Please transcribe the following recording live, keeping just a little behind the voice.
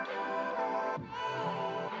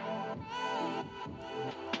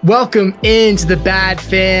Welcome into the Bad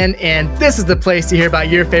Fan, and this is the place to hear about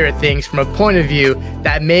your favorite things from a point of view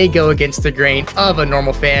that may go against the grain of a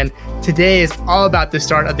normal fan. Today is all about the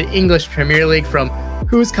start of the English Premier League, from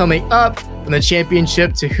who's coming up from the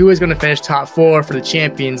championship to who is going to finish top four for the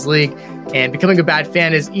Champions League. And becoming a Bad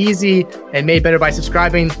Fan is easy and made better by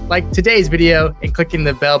subscribing like today's video and clicking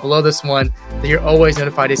the bell below this one, that you're always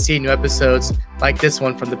notified to see new episodes like this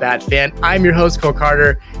one from the Bad Fan. I'm your host, Cole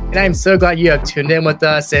Carter, and I'm so glad you have tuned in with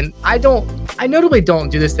us. And I notably don't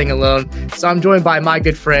do this thing alone, so I'm joined by my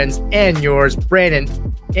good friends and yours,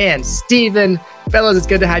 Brandon and Steven. Fellas, it's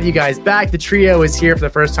good to have you guys back. The trio is here for the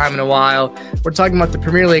first time in a while. We're talking about the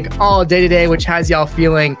Premier League all day today, which has y'all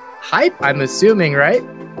feeling hype, I'm assuming, right?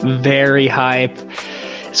 Very hype.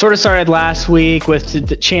 Sort of started last week with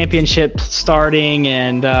the championship starting,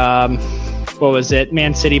 and what was it?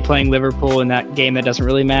 Man City playing Liverpool in that game that doesn't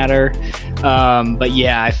really matter. But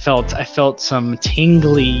yeah, I felt some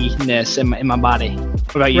tingliness in my body.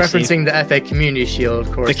 What about you, referencing Steve? the FA Community Shield,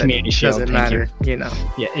 of course. The Community Shield doesn't matter, you know.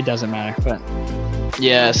 Yeah, it doesn't matter. But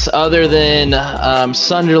yes, other than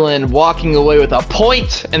Sunderland walking away with a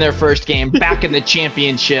point in their first game back in the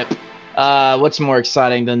championship. What's more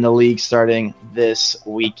exciting than the league starting this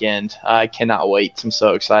weekend? I cannot wait. I'm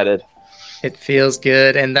so excited. It feels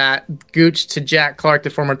good. And that gooch to Jack Clark, the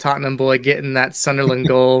former Tottenham boy, getting that Sunderland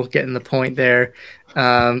goal, getting the point there.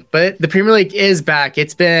 But the Premier League is back.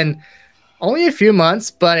 It's been only a few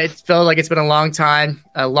months, but it felt like it's been a long time,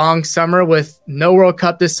 a long summer with no World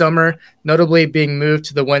Cup this summer, notably being moved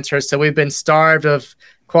to the winter. So we've been starved of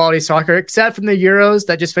quality soccer, except from the Euros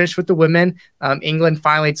that just finished with the women. England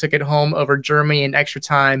finally took it home over Germany in extra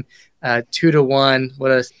time, 2-1.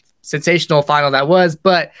 What a sensational final that was.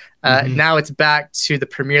 But now it's back to the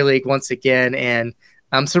Premier League once again. And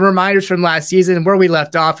some reminders from last season, where we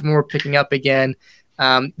left off and we're picking up again.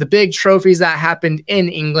 The big trophies that happened in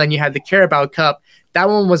England, you had the Carabao Cup. That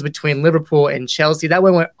one was between Liverpool and Chelsea. That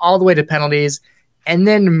one went all the way to penalties, and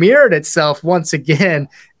then mirrored itself once again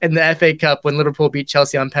in the FA Cup when Liverpool beat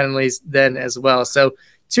Chelsea on penalties then as well. So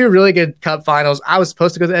two really good cup finals. I was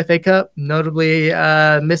supposed to go to the FA Cup, notably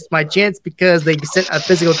missed my chance because they sent a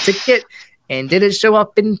physical ticket and didn't show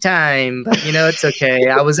up in time. But, you know, it's okay.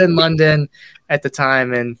 I was in London at the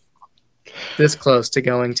time and this close to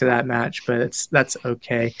going to that match, but that's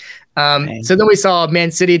okay. So then we saw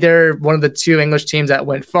Man City. They're one of the two English teams that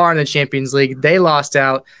went far in the Champions League. They lost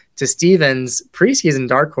out to Steven's preseason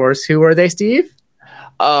dark horse. Who were they, Steve?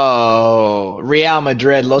 Oh, Real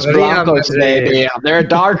Madrid, Los Blancos, baby. They're a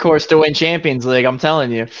dark horse to win Champions League, I'm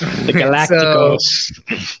telling you. the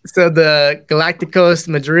Galacticos. So the Galacticos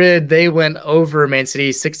Madrid, they went over Man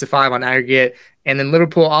City 6-5 on aggregate. And then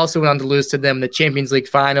Liverpool also went on to lose to them in the Champions League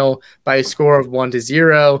final by a score of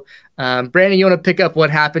 1-0. Brandon, you want to pick up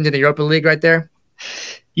what happened in the Europa League right there?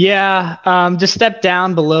 Yeah, just step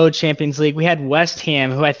down below Champions League. We had West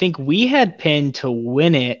Ham, who I think we had pinned to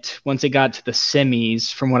win it once it got to the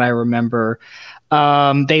semis, from what I remember.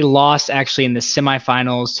 They lost actually in the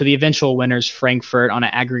semifinals to the eventual winners, Frankfurt, on an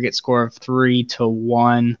aggregate score of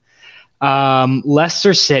 3-1.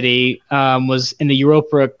 Leicester City was in the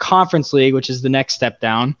Europa Conference League, which is the next step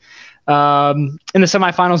down, in the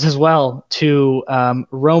semifinals as well, to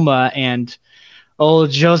Roma and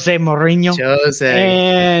old Jose Mourinho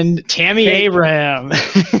and Tammy Abraham.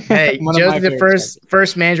 Hey, Jose, the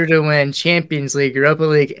first manager to win Champions League, Europa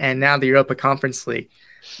League, and now the Europa Conference League.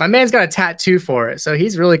 My man's got a tattoo for it, so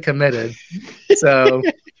he's really committed. So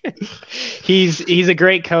he's a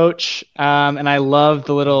great coach, and I love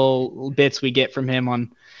the little bits we get from him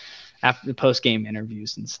on after the post-game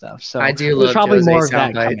interviews and stuff. So I do there's love probably Jose more of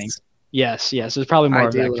that bites. coming. Yes, there's probably more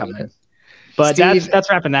of that coming. It. But Steve,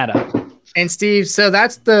 that's wrapping that up. And Steve, so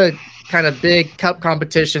that's the kind of big cup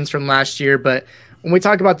competitions from last year. But when we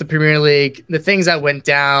talk about the Premier League, the things that went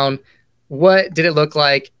down, what did it look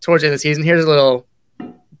like towards the end of the season? Here's a little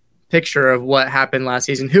picture of what happened last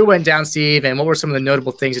season. Who went down, Steve, and what were some of the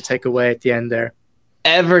notable things to take away at the end there?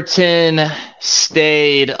 Everton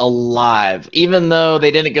stayed alive, even though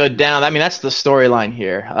they didn't go down. I mean, that's the storyline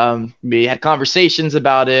here. We had conversations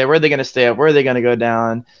about it. Where are they going to stay up? Where are they going to go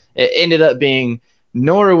down? It ended up being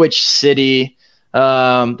Norwich City,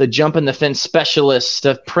 the jump in the fence specialist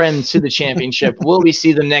of Prem to the championship. Will we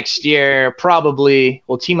see them next year? Probably.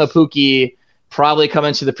 Will Timo Pukki probably come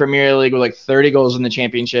into the Premier League with like 30 goals in the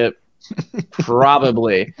championship?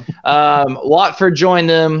 Probably. Watford joined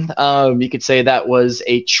them. You could say that was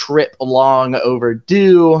a trip long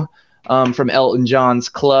overdue from Elton John's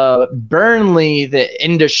club. Burnley, the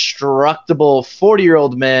indestructible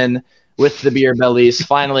 40-year-old men with the beer bellies,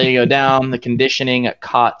 finally go down. The conditioning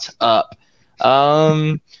caught up.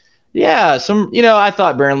 Yeah, I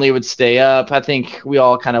thought Burnley would stay up. I think we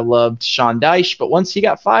all kind of loved Sean Dyche, but once he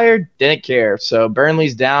got fired, didn't care. So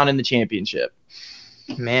Burnley's down in the championship.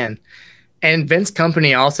 Man. And Vince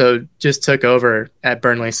Company also just took over at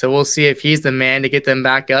Burnley. So we'll see if he's the man to get them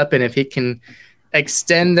back up and if he can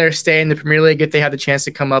extend their stay in the Premier League if they have the chance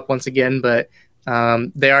to come up once again. But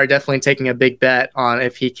they are definitely taking a big bet on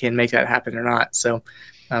if he can make that happen or not. So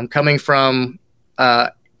coming from,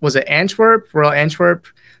 was it Antwerp, Royal Antwerp,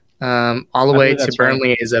 all the way to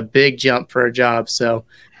Burnley is a big jump for a job. So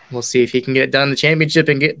we'll see if he can get it done in the championship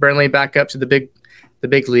and get Burnley back up to the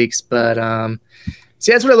big leagues. But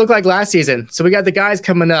see, that's what it looked like last season. So we got the guys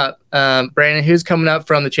coming up. Brandon, who's coming up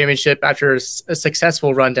from the championship after a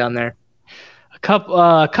successful run down there?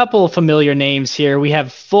 A couple of familiar names here. We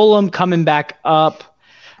have Fulham coming back up.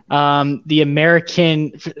 The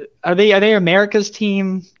American, are they America's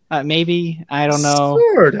team? Maybe, I don't know.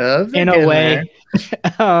 Sort of, in a way.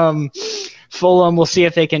 Fulham, we'll see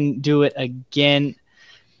if they can do it again.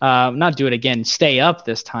 Not do it again. Stay up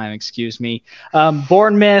this time. Excuse me.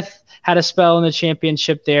 Bournemouth had a spell in the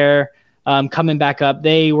championship there, coming back up.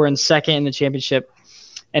 They were in second in the championship.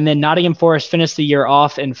 And then Nottingham Forest finished the year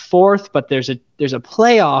off in fourth, but there's a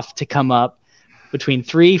playoff to come up between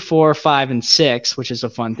 3, 4, 5, and 6, which is a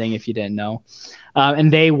fun thing if you didn't know.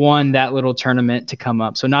 And they won that little tournament to come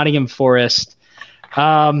up. So Nottingham Forest,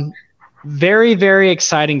 very, very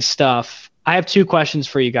exciting stuff. I have 2 questions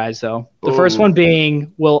for you guys, though. The first one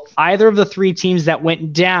being, will either of the 3 teams that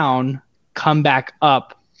went down come back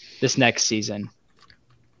up this next season?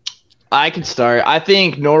 I can start. I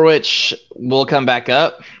think Norwich will come back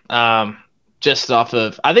up. Just off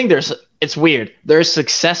of, I think it's weird. They're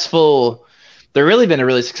successful. They've really been a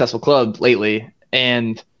really successful club lately.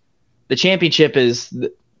 And the championship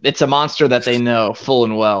it's a monster that they know full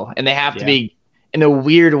and well. And they have to be, in a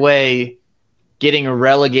weird way, getting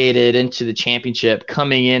relegated into the championship,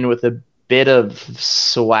 coming in with a bit of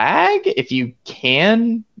swag, if you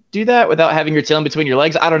can do that without having your tail in between your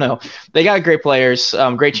legs. I don't know. They got great players,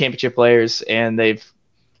 great championship players, and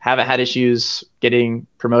haven't had issues getting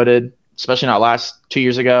promoted, especially not last 2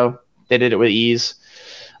 years ago. They did it with ease.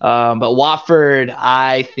 But Watford,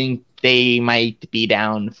 I think they might be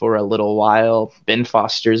down for a little while. Ben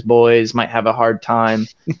Foster's boys might have a hard time.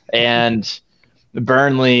 And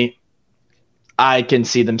Burnley, I can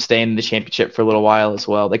see them staying in the championship for a little while as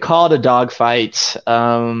well. They call it a dogfight,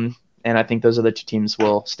 and I think those other 2 teams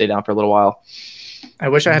will stay down for a little while. I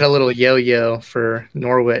wish I had a little yo-yo for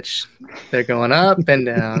Norwich. They're going up and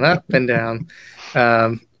down, up and down.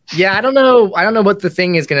 Yeah, I don't know. I don't know what the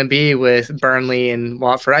thing is going to be with Burnley and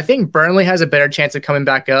Watford. I think Burnley has a better chance of coming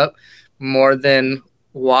back up more than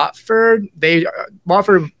Watford.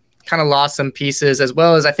 Watford kind of lost some pieces, as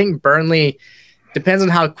well as I think Burnley depends on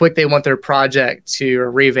how quick they want their project to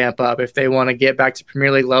revamp up. If they want to get back to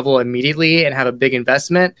Premier League level immediately and have a big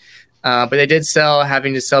investment, but they did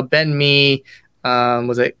having to sell Ben Mee,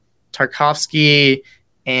 was it Tarkovsky,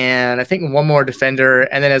 and I think one more defender,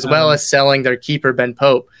 and then as well as selling their keeper Ben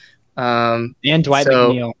Pope. And Dwight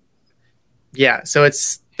McNeil. Yeah, so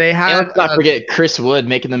they have. And let's not forget Chris Wood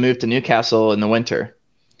making the move to Newcastle in the winter.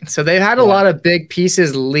 So they've had a lot of big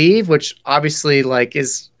pieces leave, which obviously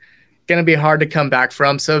is going to be hard to come back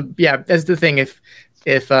from. So yeah, that's the thing. If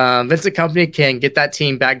Vincent Company can get that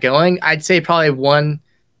team back going, I'd say probably 1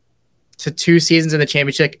 to 2 seasons in the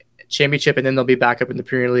championship, and then they'll be back up in the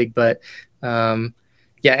Premier League. But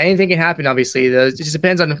yeah, anything can happen. Obviously, it just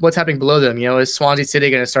depends on what's happening below them. Is Swansea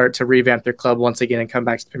City going to start to revamp their club once again and come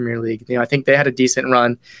back to the Premier League? I think they had a decent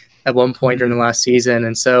run at one point during the last season,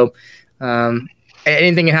 and so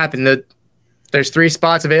anything can happen. There's 3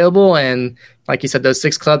 spots available, and like you said, those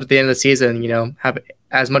 6 clubs at the end of the season, have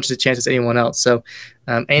as much of a chance as anyone else. So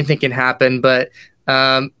anything can happen, but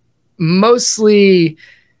mostly,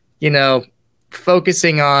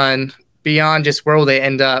 focusing on beyond just where will they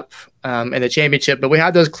end up in the championship. But we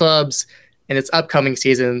have those clubs in its upcoming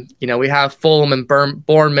season. We have Fulham and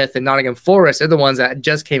Bournemouth and Nottingham Forest. They're the ones that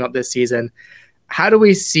just came up this season. How do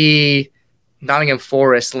we see Nottingham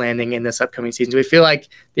Forest landing in this upcoming season? Do we feel like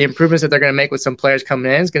the improvements that they're going to make with some players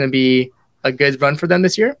coming in is going to be a good run for them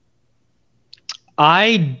this year?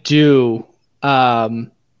 I do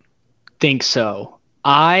think so.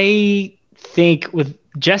 I think with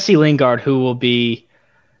Jesse Lingard, who will be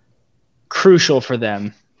crucial for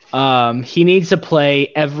them, he needs to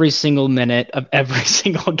play every single minute of every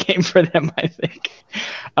single game for them, I think,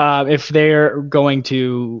 if they're going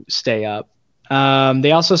to stay up.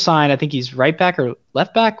 They also signed, I think he's right back or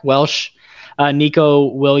left back, Welsh, Nico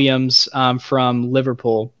Williams from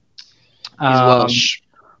Liverpool. He's Welsh.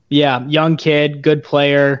 Yeah, young kid, good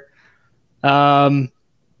player.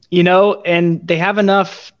 And they have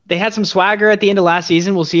enough. They had some swagger at the end of last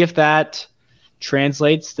season. We'll see if that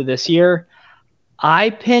translates to this year. I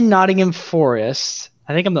pin Nottingham Forest.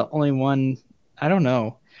 I think I'm the only one. I don't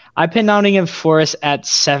know. I pin Nottingham Forest at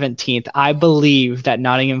 17th. I believe that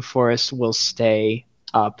Nottingham Forest will stay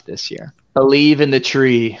up this year. Believe in the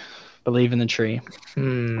tree. Believe in the tree.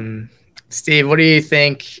 Steve, what do you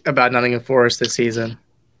think about Nottingham Forest this season?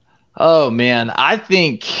 Oh man, I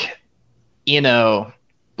think I'll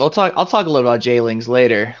talk a little about J-Lings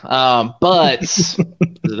later. But is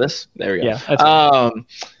this? There we go. Yeah, that's right.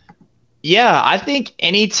 Yeah, I think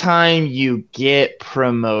anytime you get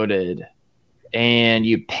promoted and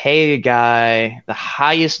you pay a guy the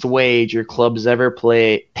highest wage your club's ever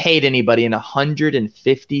paid anybody in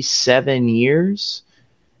 157 years,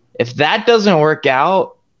 if that doesn't work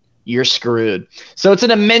out, you're screwed. So it's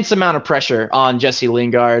an immense amount of pressure on Jesse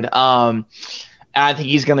Lingard. I think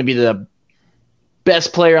he's going to be the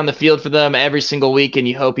best player on the field for them every single week, and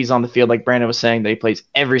you hope he's on the field, like Brandon was saying, that he plays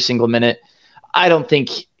every single minute. I don't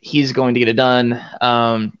think he's going to get it done.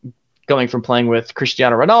 Going from playing with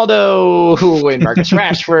Cristiano Ronaldo and Marcus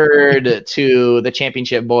Rashford to the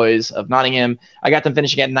championship boys of Nottingham, I got them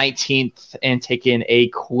finishing at 19th and taking a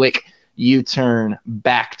quick U-turn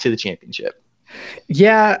back to the championship.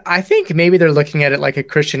 Yeah, I think maybe they're looking at it like a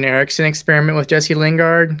Christian Eriksen experiment with Jesse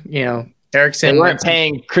Lingard. Eriksen. They weren't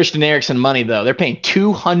paying Christian Eriksen money, though. They're paying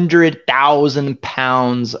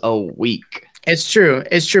 £200,000 a week. It's true.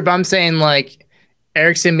 But I'm saying, like,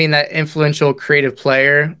 Eriksen being that influential creative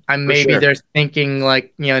player, they're thinking,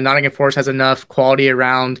 like, Nottingham Forest has enough quality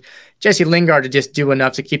around Jesse Lingard to just do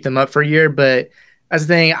enough to keep them up for a year. But that's the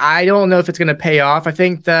thing. I don't know if it's going to pay off. I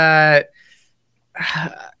think that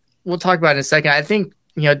we'll talk about it in a second. I think,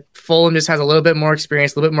 Fulham just has a little bit more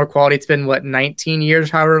experience, a little bit more quality. It's been, 19 years,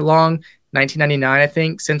 however long, 1999, I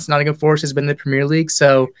think, since Nottingham Forest has been in the Premier League.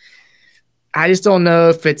 So I just don't know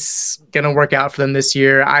if it's going to work out for them this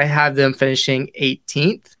year. I have them finishing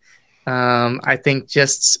 18th. I think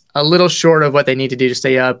just a little short of what they need to do to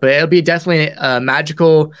stay up, but it'll be definitely a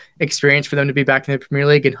magical experience for them to be back in the Premier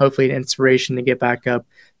League and hopefully an inspiration to get back up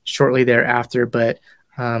shortly thereafter. But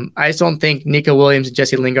I just don't think Nico Williams and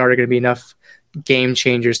Jesse Lingard are going to be enough game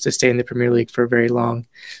changers to stay in the Premier League for very long.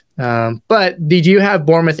 But did you have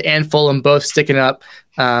Bournemouth and Fulham both sticking up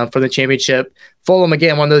for the championship? Fulham,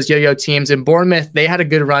 again, one of those yo-yo teams. And Bournemouth, they had a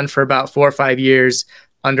good run for about 4 or 5 years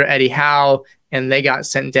under Eddie Howe, and they got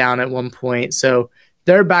sent down at one point. So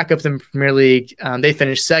they're back up in the Premier League. They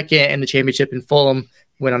finished second in the championship, and Fulham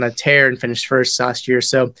went on a tear and finished first last year.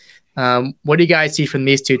 So what do you guys see from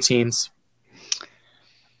these two teams?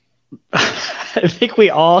 I think we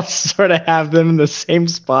all sort of have them in the same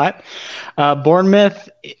spot. Bournemouth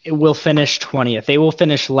will finish 20th. They will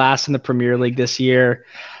finish last in the Premier League this year.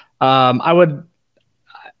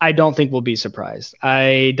 I don't think we'll be surprised.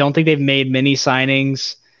 I don't think they've made many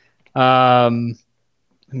signings. Let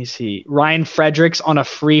me see. Ryan Fredericks on a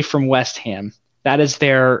free from West Ham. That is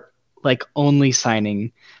their only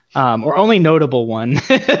signing, or only notable one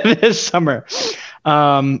this summer.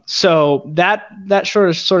 So that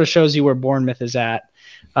sort of shows you where Bournemouth is at.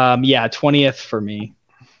 20th for me.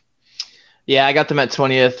 Yeah, I got them at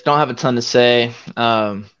 20th. Don't have a ton to say.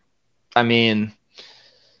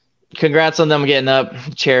 Congrats on them getting up.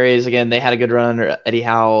 Cherries, again, they had a good run under Eddie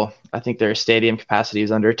Howe. I think their stadium capacity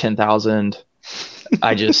is under 10,000.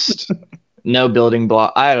 No building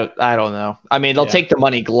block. I don't know. They'll take the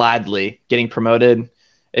money gladly getting promoted,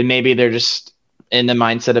 and maybe they're just in the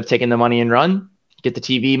mindset of taking the money and run, get the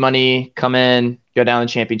TV money, come in, go down the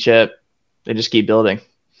championship. They just keep building.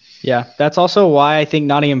 Yeah, that's also why I think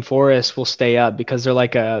Nottingham Forest will stay up, because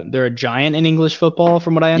they're a giant in English football,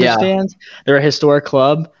 from what I understand. Yeah. They're a historic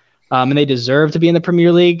club. And they deserve to be in the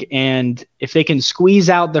Premier League. And if they can squeeze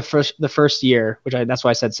out the first year, that's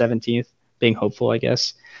why I said 17th, being hopeful, I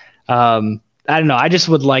guess. I don't know. I just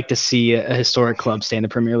would like to see a historic club stay in the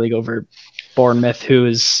Premier League over Bournemouth,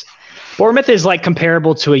 Bournemouth is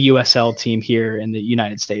comparable to a USL team here in the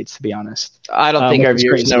United States, to be honest. I don't think our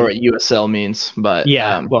viewers know what USL means, but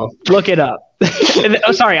well, look it up.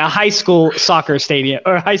 Sorry, a high school soccer stadium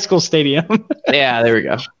or a high school stadium. Yeah, there we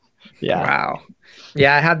go. Yeah. Wow.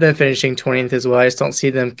 Yeah, I have them finishing 20th as well. I just don't see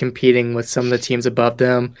them competing with some of the teams above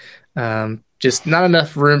them. Just not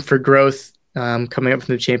enough room for growth coming up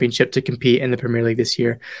from the championship to compete in the Premier League this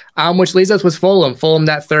year. Which leads us with Fulham. Fulham,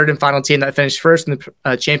 that third and final team that finished first in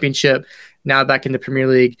the championship, now back in the Premier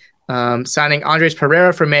League. Signing Andres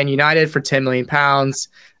Pereira from Man United for £10 million.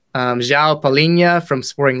 João Palhinha from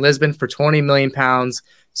Sporting Lisbon for £20 million.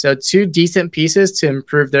 So two decent pieces to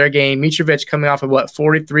improve their game. Mitrovic coming off of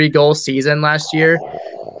 43-goal season last year.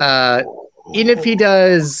 even if he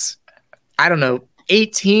does, I don't know,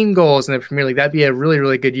 18 goals in the Premier League, that'd be a really,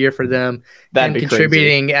 really good year for them. That'd and be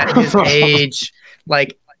contributing crazy. at his age.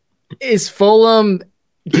 Like, is Fulham,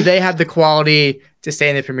 do they have the quality to stay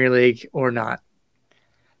in the Premier League or not?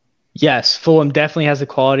 Yes, Fulham definitely has the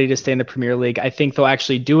quality to stay in the Premier League. I think they'll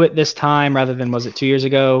actually do it this time rather than, was it 2 years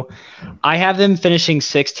ago? I have them finishing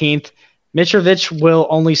 16th. Mitrovic will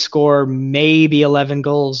only score maybe 11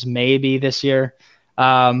 goals, maybe this year.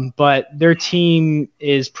 But their team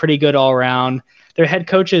is pretty good all around. Their head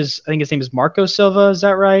coach is, I think his name is Marco Silva. Is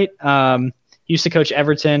that right? He used to coach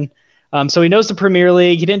Everton. So he knows the Premier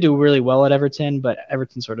League. He didn't do really well at Everton, but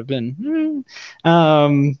Everton's sort of been.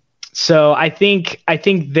 So I think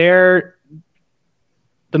they're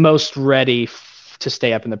the most ready to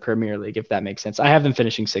stay up in the Premier League, if that makes sense. I have them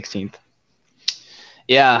finishing 16th.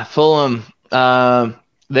 Yeah, Fulham. They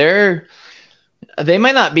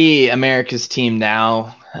might not be America's team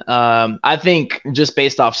now. I think just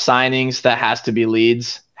based off signings, that has to be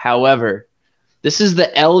Leeds. However, this is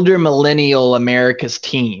the elder millennial America's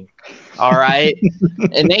team. All right.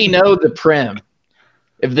 And they know the Prem.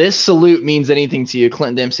 If this salute means anything to you,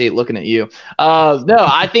 Clinton Dempsey looking at you. No,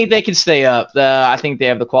 I think they can stay up. I think they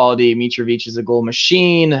have the quality. Mitrovic is a goal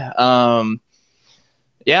machine.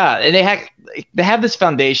 Yeah, and they have this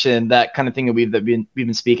foundation, that kind of thing that we've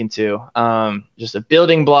been speaking to. Just a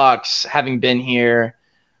building blocks, having been here,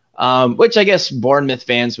 which I guess Bournemouth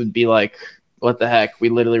fans would be like, what the heck? We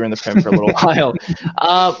literally were in the Prem for a little while.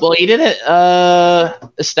 Well, you didn't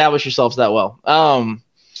establish yourselves that well.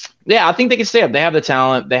 Yeah, I think they can stay up. They have the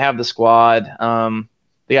talent. They have the squad. Do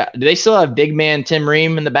they still have big man Tim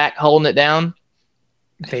Ream in the back holding it down?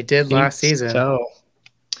 They did last season. So,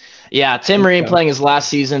 yeah, Tim Ream playing his last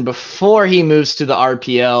season before he moves to the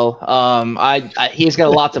RPL. He's got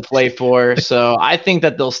a lot to play for, so I think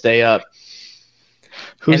that they'll stay up.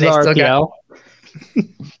 Who's the RPL?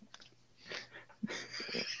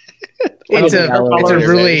 It's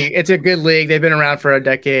a good league. They've been around for a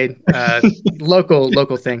decade.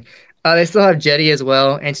 Local thing. They still have Jetty as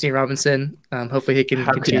well, Anthony Robinson. Hopefully he can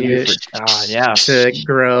continue to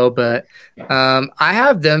grow. But I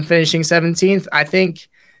have them finishing 17th. I think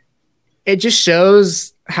it just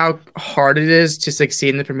shows how hard it is to succeed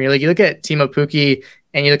in the Premier League. You look at Timo Pukki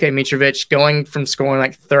and you look at Mitrovic going from scoring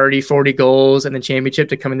like 30, 40 goals in the championship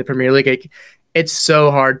to coming to the Premier League. It's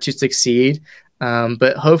so hard to succeed.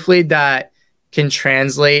 But hopefully that can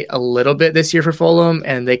translate a little bit this year for Fulham,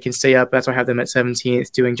 and they can stay up. That's why I have them at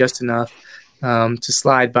 17th, doing just enough to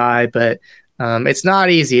slide by. But it's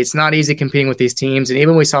not easy. It's not easy competing with these teams. And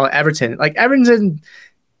even we saw Everton. Like, Everton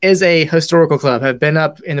is a historical club, have been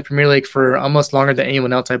up in the Premier League for almost longer than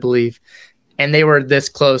anyone else, I believe. And they were this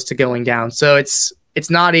close to going down. So it's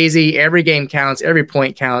not easy. Every game counts. Every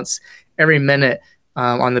point counts. Every minute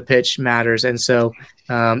on the pitch matters. And so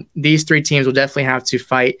these three teams will definitely have to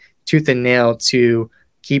fight tooth and nail to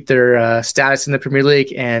keep their status in the Premier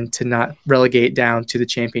League and to not relegate down to the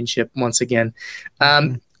Championship once again.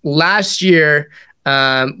 Last year,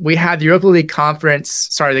 we had the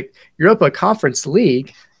Europa Conference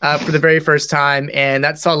League for the very first time, and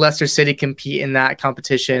that saw Leicester City compete in that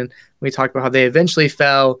competition. We talked about how they eventually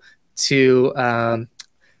fell to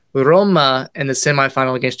Roma in the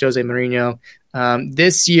semifinal against Jose Mourinho.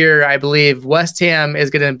 This year, I believe West Ham is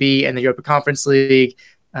going to be in the Europa Conference League.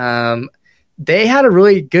 They had a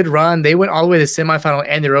really good run. They went all the way to the semifinal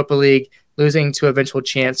and the Europa League, losing to eventual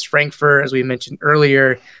champs Frankfurt, as we mentioned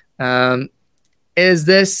earlier. Is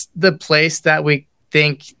this the place that we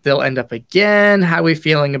think they'll end up again? How are we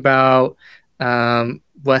feeling about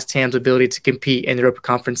West Ham's ability to compete in the Europa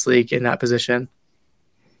Conference League in that position?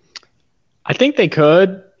 I think they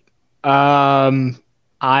could. I'm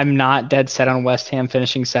not dead set on West Ham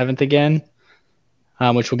finishing 7th again,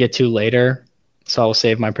 which we'll get to later. So I'll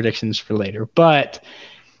save my predictions for later. But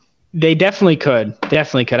they definitely could.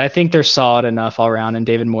 Definitely could. I think they're solid enough all around, and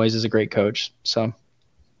David Moyes is a great coach. So,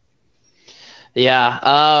 yeah,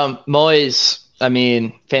 Moyes, I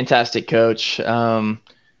mean, fantastic coach.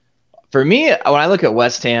 For me, when I look at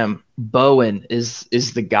West Ham, Bowen is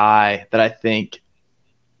the guy that I think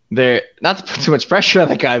they're not to put too much pressure on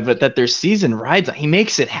the guy, but that their season rides. He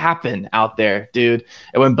makes it happen out there, dude.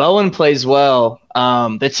 And when Bowen plays well,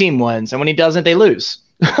 the team wins, and when he doesn't, they lose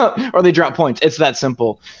or they drop points. It's that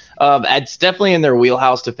simple. It's definitely in their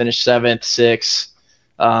wheelhouse to finish 7th,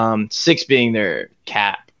 6th, 6 being their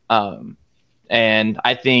cap, and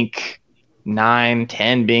I think 9,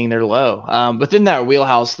 10 being their low. Within that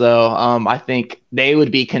wheelhouse, though, I think they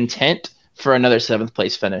would be content for another 7th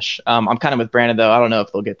place finish. I'm kind of with Brandon, though. I don't know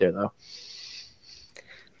if they'll get there, though.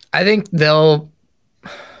 I think I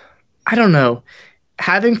don't know.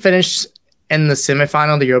 Having finished in the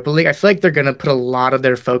semifinal of the Europa League, I feel like they're going to put a lot of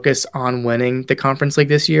their focus on winning the Conference League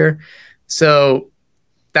this year. So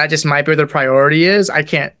that just might be where their priority is. I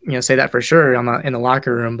can't, say that for sure. I'm not in the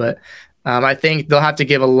locker room, but I think they'll have to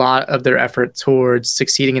give a lot of their effort towards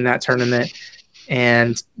succeeding in that tournament.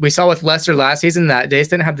 And we saw with Leicester last season that they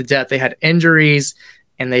just didn't have the depth. They had injuries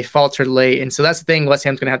and they faltered late. And so that's the thing West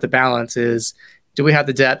Ham's going to have to balance is, do we have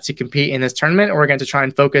the depth to compete in this tournament, or we're going to try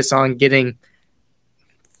and focus on getting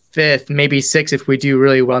fifth, maybe sixth if we do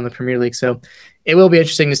really well in the Premier League. So it will be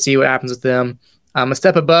interesting to see what happens with them. A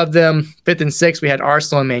step above them, fifth and sixth, we had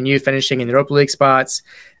Arsenal and Man U finishing in the Europa League spots.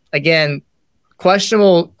 Again, question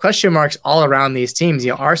marks all around these teams.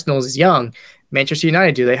 Arsenal is young. Manchester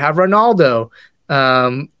United, do they have Ronaldo?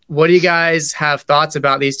 What do you guys have thoughts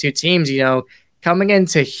about these two teams, coming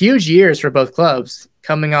into huge years for both clubs,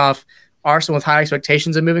 coming off Arsenal with high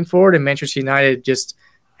expectations of moving forward, and Manchester United, just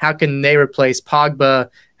how can they replace Pogba?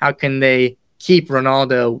 How can they keep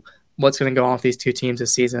Ronaldo? What's going to go on with these two teams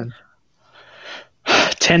this season?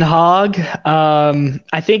 Ten Hag.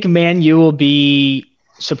 I think Man U will be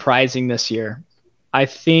surprising this year. I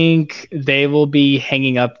think they will be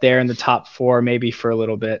hanging up there in the top four maybe for a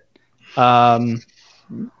little bit.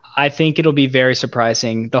 I think it'll be very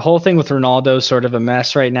surprising. The whole thing with Ronaldo is sort of a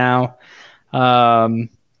mess right now. I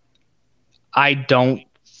don't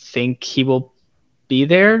think he will be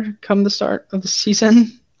there come the start of the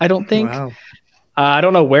season. I don't think. Wow. I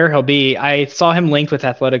don't know where he'll be. I saw him linked with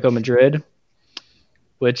Atletico Madrid,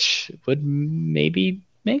 which would maybe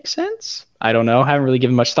make sense. I don't know. I haven't really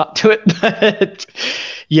given much thought to it, but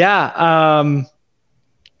yeah.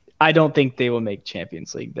 I don't think they will make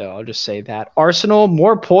Champions League, though. I'll just say that. Arsenal,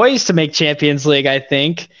 more poised to make Champions League, I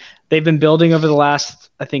think. They've been building over the last,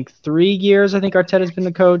 3 years. I think Arteta's been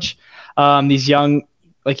the coach. These young,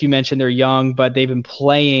 like you mentioned, they're young, but they've been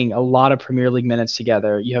playing a lot of Premier League minutes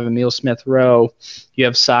together. You have Emile Smith-Rowe. You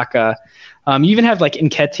have Saka. You even have,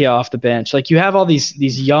 Nketiah off the bench. You have all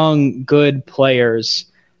these young, good players,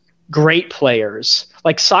 great players.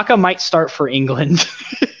 Saka might start for England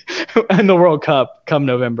in the World Cup come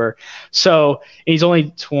November. So he's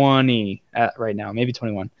only 20 right now, maybe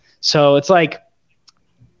 21. So it's they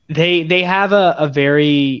have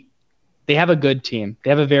they have a good team. They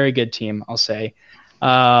have a very good team, I'll say.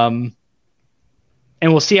 And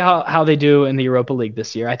we'll see how they do in the Europa League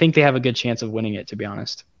this year. I think they have a good chance of winning it, to be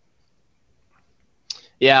honest.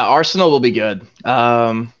 Yeah, Arsenal will be good.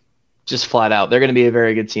 Just flat out. They're going to be a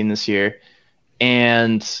very good team this year.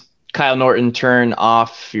 And Kyle Norton, turn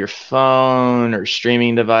off your phone or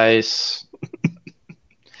streaming device.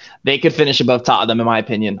 They could finish above Tottenham, in my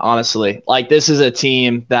opinion, honestly. This is a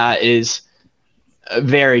team that is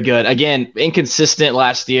very good. Again, inconsistent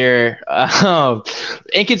last year, and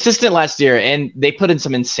they put in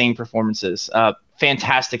some insane performances.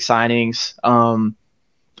 Fantastic signings.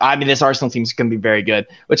 This Arsenal team is going to be very good,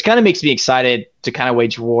 which kind of makes me excited to kind of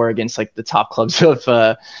wage war against the top clubs of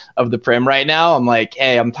the Prem right now. I'm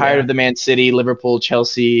hey, I'm tired of the Man City, Liverpool,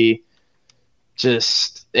 Chelsea.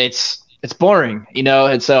 Just it's boring,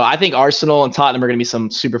 And so I think Arsenal and Tottenham are going to be some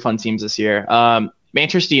super fun teams this year.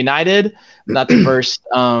 Manchester United, not the first.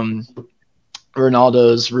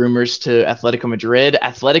 Ronaldo's rumors to Atletico Madrid.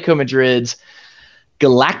 Atletico Madrid's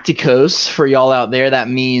Galacticos, for y'all out there, that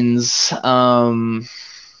means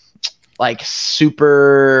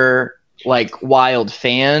super wild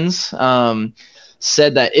fans,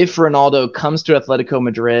 said that if Ronaldo comes to Atletico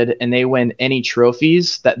Madrid and they win any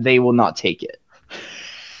trophies, that they will not take it.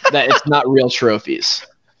 That it's not real trophies.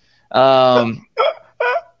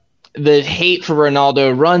 The hate for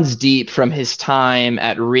Ronaldo runs deep from his time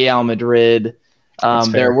at Real Madrid.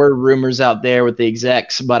 There were rumors out there with the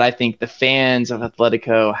execs, but I think the fans of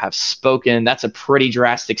Atletico have spoken. That's a pretty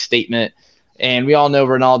drastic statement. And we all know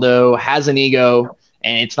Ronaldo has an ego,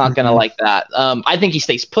 and it's not going to like that. I think he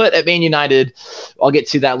stays put at Man United. I'll get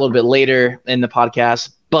to that a little bit later in the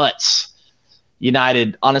podcast. But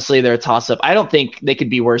United, honestly, they're a toss-up. I don't think they could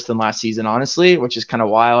be worse than last season, honestly, which is kind of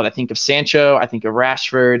wild. I think of Sancho. I think of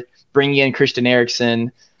Rashford. Bringing in Christian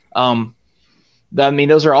Eriksen.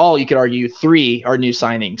 Those are all, you could argue, 3 are new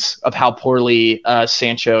signings of how poorly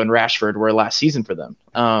Sancho and Rashford were last season for them.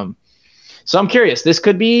 So I'm curious. This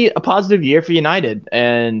could be a positive year for United,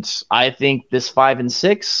 and I think this 5 and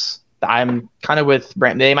 6. I'm kind of with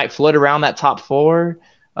Brent. They might float around that top 4.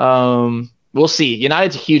 We'll see.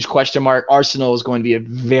 United's a huge question mark. Arsenal is going to be a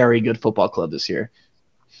very good football club this year.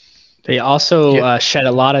 They also shed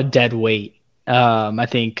a lot of dead weight. I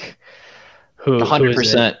think.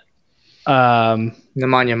 100%.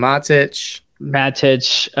 Nemanja Matic,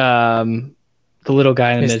 the little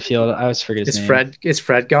guy in the midfield. I always forget his name. Is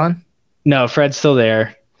Fred gone? No, Fred's still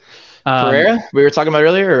there. Pereira, we were talking about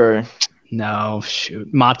earlier, or No,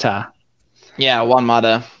 shoot, Mata. yeah, Juan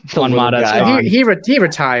Mata. Juan Mata's gone. He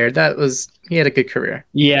retired. He had a good career.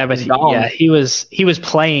 Yeah, but he was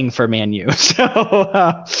playing for Man U, so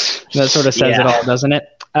that sort of says it all, doesn't it?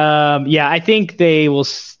 Yeah, I think they will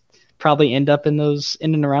probably end up in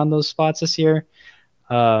and around those spots this year.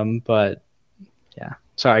 But yeah,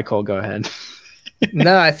 sorry, Cole, go ahead.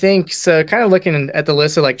 No, I think so. Kind of looking at the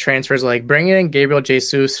list of like transfers, like bringing in Gabriel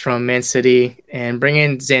Jesus from Man City and bringing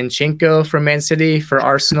in Zinchenko from Man City for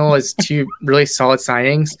Arsenal is two really solid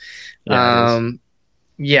signings.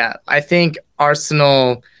 Yeah, I think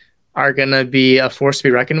Arsenal are going to be a force to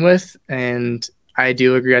be reckoned with, and I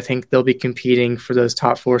do agree. I think they'll be competing for those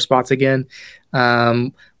top 4 spots again.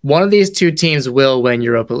 One of these two teams will win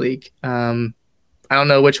Europa League. I don't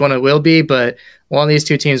know which one it will be, but one of these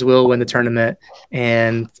two teams will win the tournament,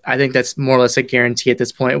 and I think that's more or less a guarantee at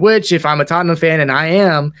this point, which if I'm a Tottenham fan, and I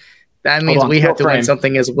am, that means we have to win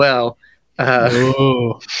something as well.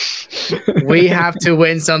 We have to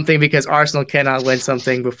win something because Arsenal cannot win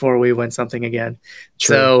something before we win something again.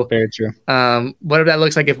 True. So very true. Whatever that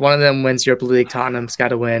looks like, if one of them wins Europa League, Tottenham's got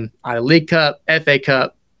to win either League Cup, FA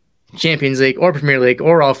Cup, Champions League, or Premier League,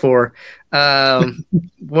 or all 4.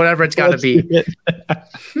 Whatever it's got to be.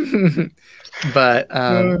 But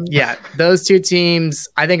yeah, those two teams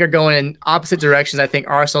I think are going in opposite directions. I think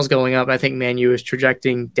Arsenal's going up, and I think Man U is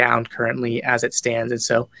trajecting down currently as it stands. And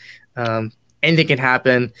so anything can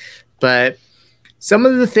happen. But some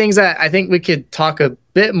of the things that I think we could talk a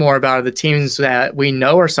bit more about are the teams that we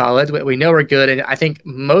know are solid, we know are good, and I think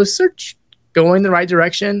most are going the right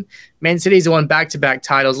direction. Man City's won back-to-back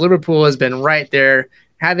titles. Liverpool has been right there,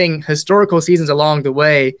 having historical seasons along the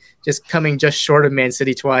way, just coming just short of Man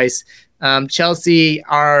City twice. Chelsea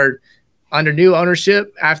are under new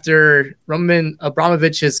ownership after Roman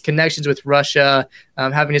Abramovich's connections with Russia,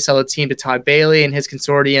 having to sell a team to Todd Bailey and his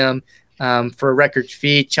consortium for a record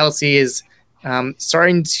fee. Chelsea is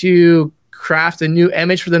starting to craft a new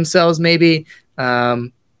image for themselves, maybe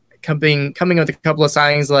coming with a couple of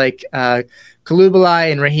signings like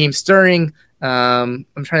Koulibaly and Raheem Sterling. I'm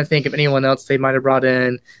trying to think of anyone else they might have brought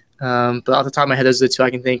in. But off the top of my head, those are the two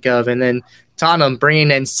I can think of. And then Tottenham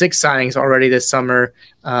bringing in 6 signings already this summer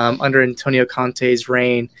under Antonio Conte's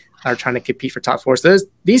reign, are trying to compete for top 4. So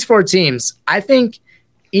these 4 teams, I think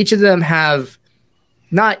each of them have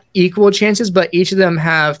not equal chances, but each of them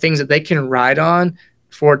have things that they can ride on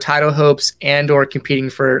for title hopes and or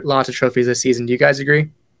competing for lots of trophies this season. Do you guys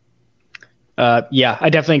agree? Yeah,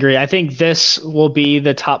 I definitely agree. I think this will be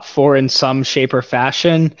the top 4 in some shape or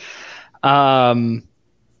fashion.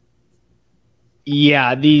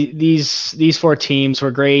 Yeah, these 4 teams were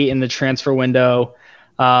great in the transfer window,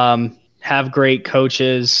 have great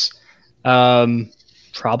coaches,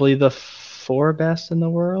 probably the 4 best in the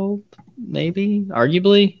world, maybe,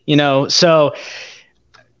 arguably, so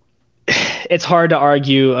it's hard to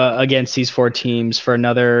argue against these 4 teams for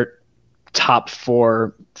another top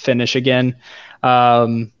 4 finish again. Yeah.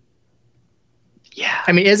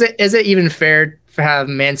 I mean, is it even fair to have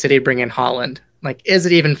Man City bring in Haaland? Like, is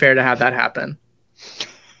it even fair to have that happen?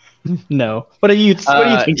 No. What do you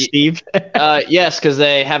think, Steve? Yes, because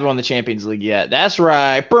they haven't won the Champions League yet. That's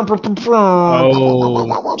right.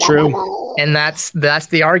 Oh, true. And that's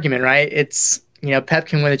the argument, right? It's, Pep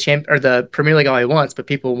can win the Premier League all he wants, but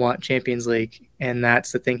people want Champions League, and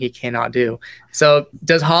that's the thing he cannot do. So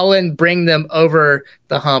does Haaland bring them over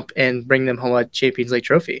the hump and bring them home a Champions League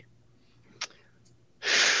trophy?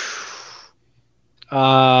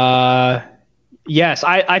 Yes,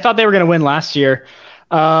 I thought they were going to win last year.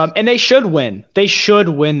 And they should win. They should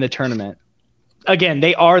win the tournament. Again,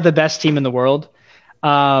 they are the best team in the world.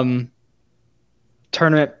 Tournament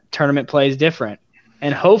play is different.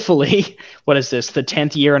 And hopefully, what is this, the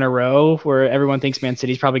 10th year in a row where everyone thinks Man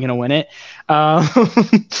City's probably going to win it?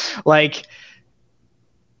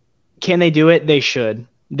 Can they do it? They should.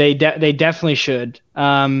 They definitely should.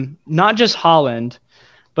 Not just Haaland,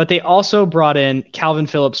 but they also brought in Calvin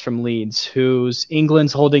Phillips from Leeds, who's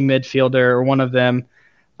England's holding midfielder, or one of them.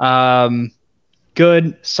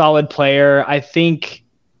 Good, solid player. I think,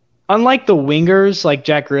 unlike the wingers, like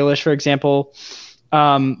Jack Grealish, for example,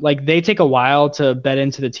 they take a while to bed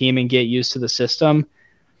into the team and get used to the system.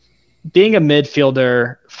 Being a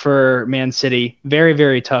midfielder for Man City, very,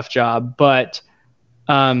 very tough job. But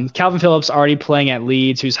Calvin Phillips already playing at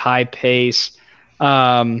Leeds, who's high pace,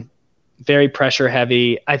 very pressure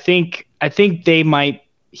heavy. I think he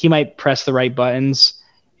might press the right buttons,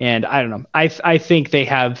 and I don't know. I think they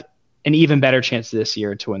have an even better chance this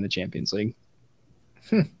year to win the Champions League.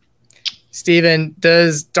 Steven,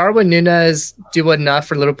 does Darwin Núñez do enough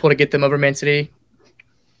for Liverpool to get them over Man City?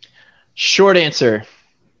 Short answer.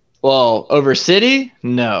 Well, over City,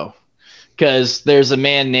 no, because there's a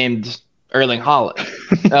man named Erling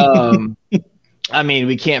Haaland. I mean,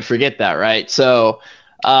 we can't forget that, right? So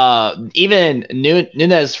even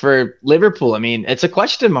Nunes for Liverpool, I mean, it's a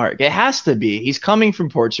question mark. It has to be. He's coming from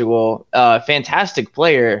Portugal, fantastic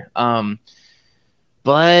player.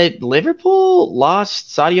 But Liverpool lost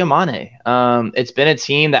Sadio Mane. It's been a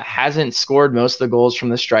team that hasn't scored most of the goals from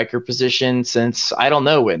the striker position since, I don't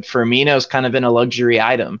know when. Firmino's kind of been a luxury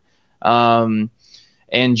item. And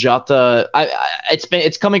Jota,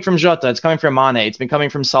 it's coming from Jota. It's coming from Mane. It's been coming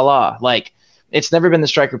from Salah. Like, it's never been the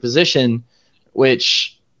striker position,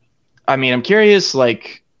 which, I mean, I'm curious,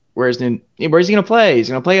 like, where's he going to play? He's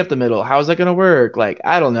going to play up the middle. How is that going to work? Like,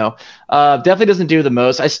 I don't know. Definitely doesn't do the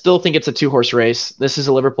most. I still think it's a two-horse race. This is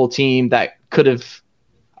a Liverpool team that could have,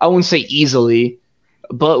 I wouldn't say easily,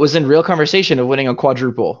 but was in real conversation of winning a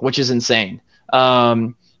quadruple, which is insane.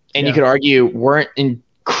 You could argue weren't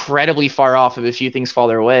incredibly far off if a few things fall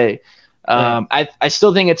their way. I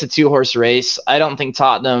still think it's a two-horse race. I don't think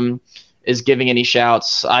Tottenham is giving any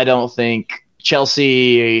shouts. I don't think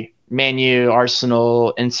Chelsea, Man U,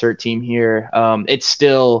 Arsenal, insert team here. It's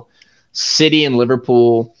still City and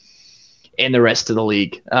Liverpool and the rest of the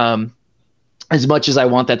league. As much as I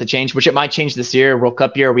want that to change, which it might change this year, World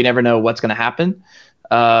Cup year, we never know what's going to happen.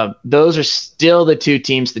 Those are still the two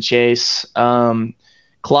teams to chase.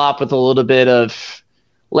 Klopp with a little bit of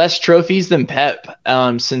less trophies than Pep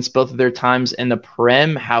since both of their times in the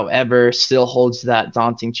Prem, however, still holds that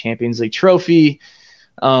daunting Champions League trophy.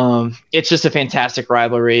 It's just a fantastic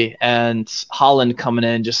rivalry, and Haaland coming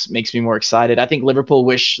in just makes me more excited. I think Liverpool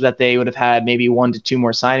wish that they would have had maybe 1 to 2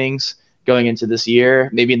 more signings going into this year,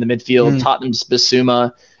 maybe in the midfield. Tottenham's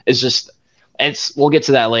Bissouma is just – we'll get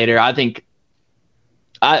to that later. I think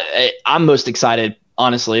I'm most excited,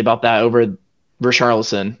 honestly, about that over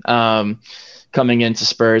Richarlison. Coming into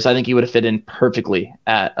Spurs, I think he would have fit in perfectly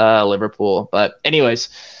at Liverpool. But anyways,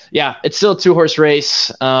 yeah, it's still a two-horse race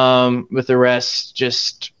with the rest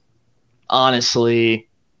just honestly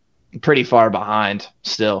pretty far behind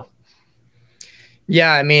still.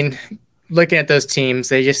 Yeah, I mean, looking at those teams,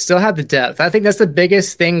 they just still have the depth. I think that's the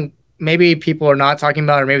biggest thing maybe people are not talking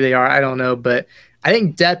about, or maybe they are, I don't know. But I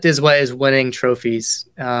think depth is what is winning trophies.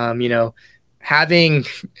 Having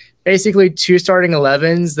basically 2 starting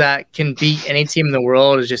 11s that can beat any team in the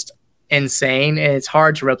world is just insane, and it's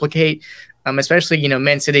hard to replicate, especially,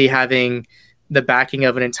 Man City having the backing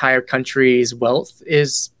of an entire country's wealth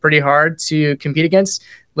is pretty hard to compete against.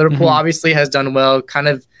 Liverpool obviously has done well, kind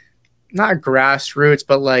of not grassroots,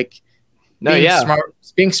 but like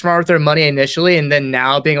being smart with their money initially, and then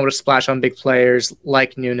now being able to splash on big players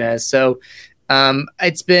like Nunes. So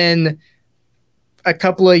it's been a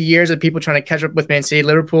couple of years of people trying to catch up with Man City.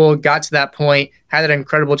 Liverpool got to that point, had an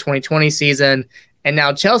incredible 2020 season, and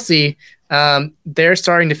now Chelsea, they're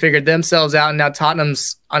starting to figure themselves out. And now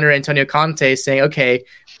Tottenham's under Antonio Conte saying, okay,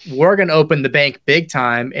 we're going to open the bank big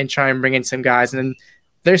time and try and bring in some guys. And then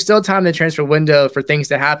there's still time in the transfer window for things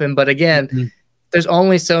to happen. But again, there's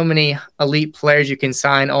only so many elite players you can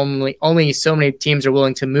sign. Only so many teams are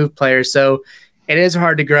willing to move players. So it is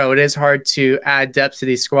hard to grow. It is hard to add depth to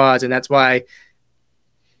these squads. And that's why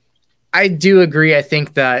I do agree. I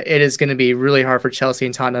think that it is going to be really hard for Chelsea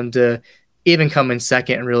and Tottenham to even come in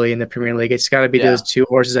second, really, in the Premier League. It's got to be those two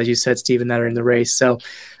horses, as you said, Steven, that are in the race. So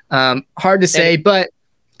hard to say, but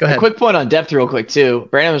go ahead. A quick point on depth real quick, too.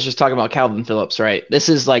 Brandon was just talking about Calvin Phillips, right? This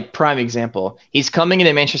is like prime example. He's coming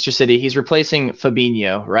into Manchester City. He's replacing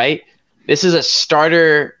Fabinho, right? This is a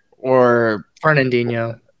starter or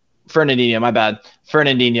Fernandinho, my bad.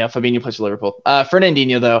 Fabinho plays for Liverpool.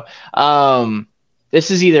 Fernandinho, though. This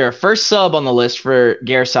is either a first sub on the list for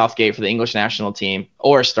Gareth Southgate for the English national team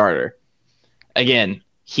or a starter. Again,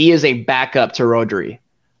 he is a backup to Rodri.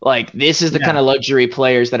 Like, this is the kind of luxury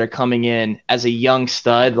players that are coming in as a young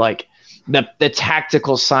stud. Like, the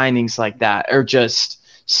tactical signings like that are just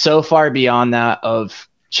so far beyond that of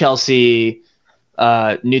Chelsea,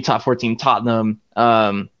 new top 14 Tottenham,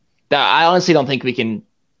 that I honestly don't think we can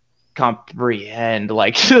comprehend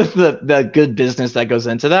like the good business that goes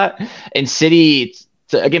into that. And City,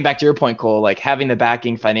 again, back to your point, Cole, like having the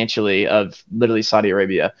backing financially of literally Saudi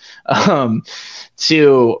Arabia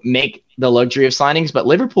to make the luxury of signings. But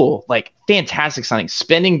Liverpool, like, fantastic signings,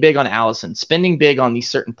 spending big on Alisson, spending big on these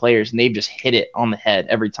certain players, and they've just hit it on the head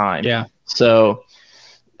every time. Yeah. So,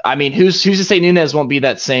 I mean, who's to say Nunes won't be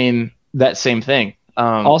that same thing?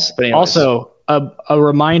 Also, a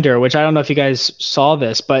reminder, which I don't know if you guys saw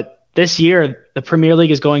this, but this year, the Premier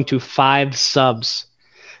League is going to 5 subs.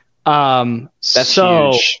 That's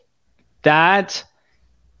so huge. That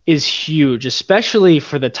is huge, especially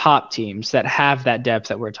for the top teams that have that depth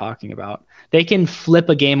that we're talking about. They can flip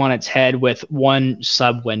a game on its head with one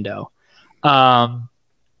sub window. Yeah,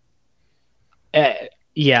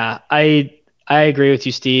 I agree with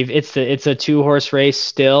you, Steve. It's a 2-horse race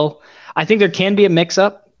still. I think there can be a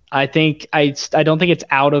mix-up. I don't think it's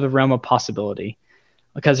out of the realm of possibility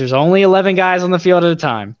because there's only 11 guys on the field at a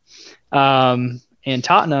time. And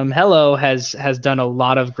Tottenham, has done a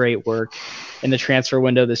lot of great work in the transfer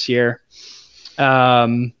window this year,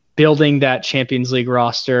 building that Champions League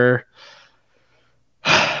roster.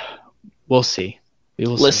 We'll see.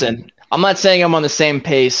 Listen, I'm not saying I'm on the same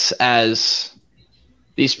pace as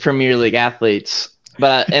these Premier League athletes,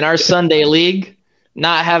 but in our Sunday league,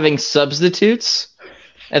 not having substitutes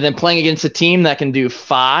and then playing against a team that can do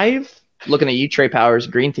 5, looking at you, Trey Powers,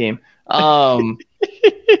 green team,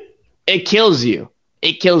 it kills you.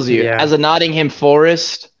 It kills you. Yeah. As a Nottingham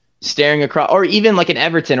Forest staring across, or even like an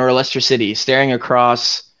Everton or a Leicester City staring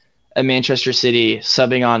across a Manchester City,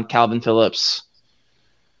 subbing on Calvin Phillips,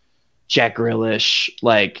 Jack Grealish,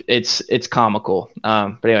 like it's comical.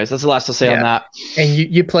 But anyways, that's the last I'll say on that. And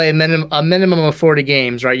you play a minimum of 40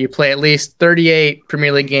 games, right? You play at least 38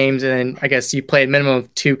 Premier League games, and then I guess you play a minimum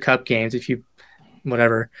of 2 cup games if you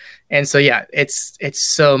whatever. And so yeah, it's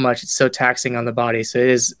so much, it's so taxing on the body. So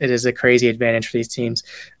it is a crazy advantage for these teams.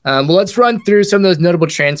 Well, let's run through some of those notable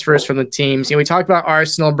transfers from the teams. We talked about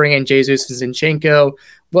Arsenal bringing Jesus and Zinchenko,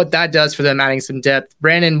 what that does for them, adding some depth.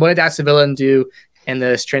 Brandon, what did Aston Villa do in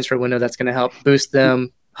this transfer window that's going to help boost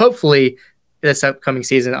them, hopefully, this upcoming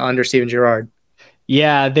season under Steven Gerrard?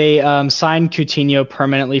 Yeah, they signed Coutinho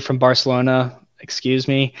permanently from Barcelona,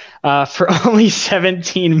 for only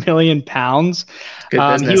 £17 million. Good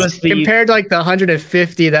business. He was compared to like the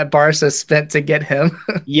 150 that Barca spent to get him.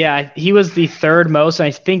 Yeah, he was the third most, and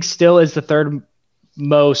I think still is the third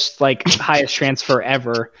most highest transfer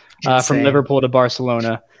ever from Liverpool to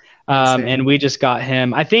Barcelona. And we just got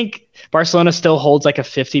him. I think Barcelona still holds like a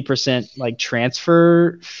 50%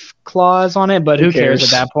 transfer clause on it, but who cares at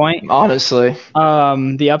that point? Honestly.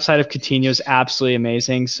 The upside of Coutinho is absolutely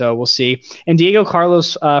amazing, so we'll see. And Diego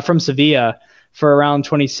Carlos from Sevilla for around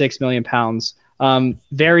 £26 million.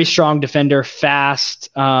 Very strong defender, fast,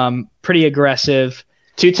 pretty aggressive.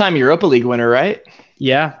 2-time Europa League winner, right?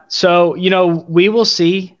 Yeah. So, we will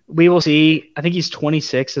see. I think he's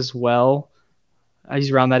 26 as well. He's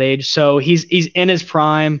around that age, so he's in his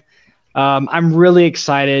prime. I'm really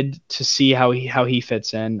excited to see how he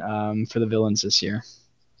fits in for the Villains this year.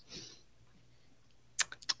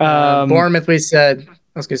 Bournemouth, we said.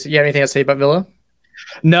 I was going to say, you have anything else to say about Villa?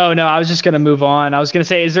 No. I was just going to move on. I was going to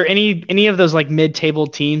say, is there any of those mid-table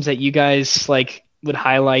teams that you guys would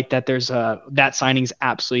highlight that there's that signing's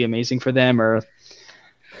absolutely amazing for them, or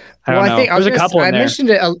I don't know. There's a couple in there.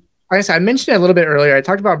 I mentioned it a little bit earlier. I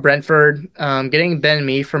talked about Brentford. Getting Ben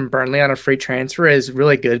Mee from Burnley on a free transfer is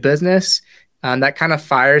really good business. That kind of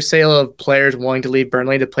fire sale of players wanting to leave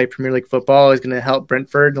Burnley to play Premier League football is going to help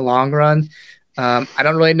Brentford in the long run. I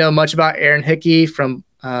don't really know much about Aaron Hickey from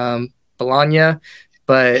Bologna,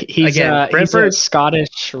 but he's a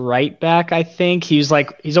Scottish right back, I think. He's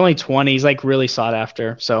only 20. He's really sought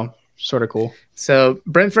after, so sort of cool. So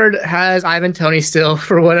Brentford has Ivan Toney still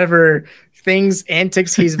for whatever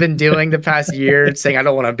antics he's been doing the past year, saying I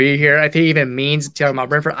don't want to be here. I think he even means talking about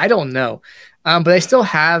Brentford. I don't know. But they still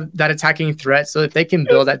have that attacking threat. So if they can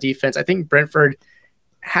build that defense, I think Brentford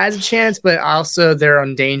has a chance, but also they're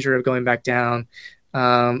in danger of going back down.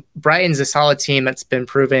 Brighton's a solid team that's been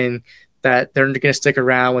proving that they're going to stick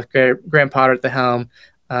around with Graham Potter at the helm.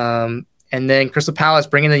 And then Crystal Palace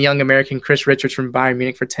bringing the young American Chris Richards from Bayern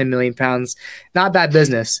Munich for £10 million. Not bad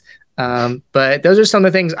business. But those are some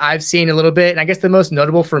of the things I've seen a little bit. And I guess the most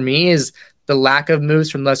notable for me is the lack of moves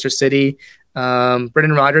from Leicester City.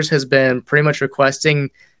 Brendan Rodgers has been pretty much requesting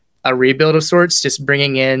a rebuild of sorts, just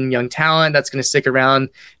bringing in young talent that's going to stick around.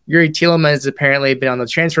 Yuri Tielemans has apparently been on the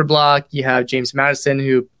transfer block. You have James Maddison,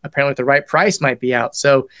 who apparently at the right price might be out.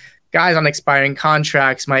 So guys on expiring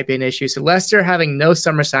contracts might be an issue. So Leicester having no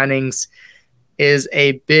summer signings is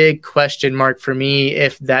a big question mark for me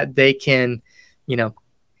if that they can,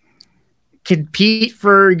 compete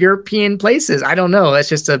for European places. I don't know. That's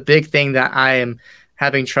just a big thing that I am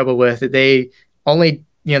having trouble with. They only,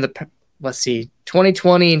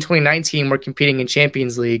 2020 and 2019 were competing in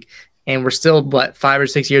Champions League, and we're still 5 or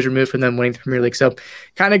 6 years removed from them winning the Premier League. So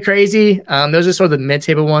kind of crazy. Those are sort of the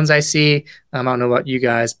mid-table ones I see. I don't know about you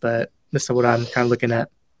guys, but this is what I'm kind of looking at.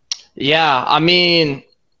 Yeah, I mean,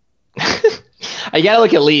 I got to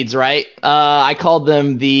look at Leeds, right? I called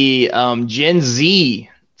them the Gen Z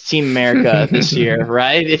Team America this year,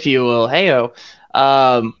 right? If you will. Heyo.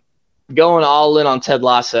 going all in on Ted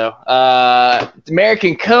Lasso.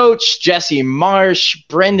 American coach, Jesse Marsch,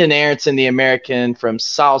 Brendan Aronson, the American from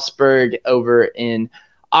Salzburg over in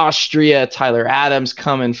Austria, Tyler Adams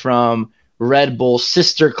coming from Red Bull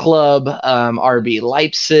sister club, RB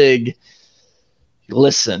Leipzig.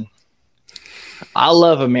 Listen, I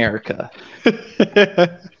love America.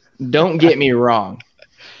 Don't get me wrong.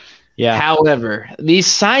 Yeah. However, these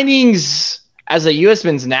signings, as a U.S.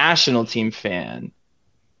 men's national team fan,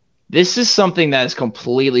 this is something that is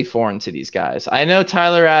completely foreign to these guys. I know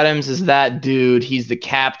Tyler Adams is that dude. He's the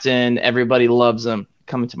captain. Everybody loves him.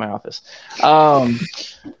 Come into my office.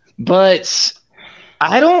 But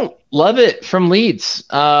I don't love it from Leeds.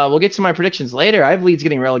 We'll get to my predictions later. I have Leeds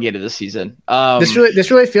getting relegated this season. This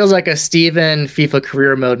really feels like a Steven FIFA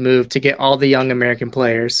career mode move to get all the young American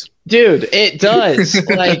players. Dude, it does.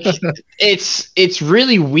 Like it's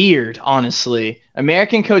really weird, honestly.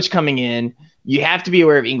 American coach coming in. You have to be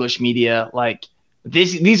aware of English media. Like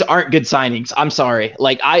these aren't good signings. I'm sorry.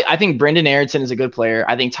 Like I think Brendan Aronson is a good player.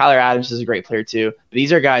 I think Tyler Adams is a great player too. But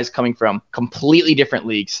these are guys coming from completely different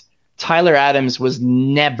leagues. Tyler Adams was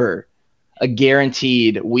never a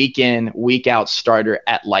guaranteed week in, week out starter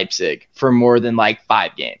at Leipzig for more than like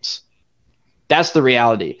 5 games. That's the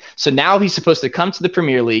reality. So now he's supposed to come to the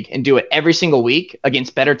Premier League and do it every single week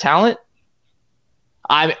against better talent.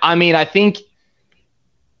 I mean, my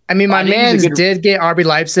man did get RB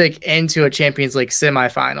Leipzig into a Champions League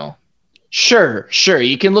semifinal. Sure.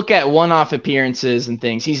 You can look at one-off appearances and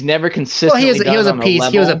things. He's never consistently. Well, he was a piece.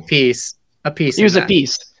 He was a piece.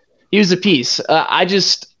 He was a piece.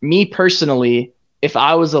 Me personally, if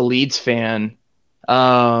I was a Leeds fan,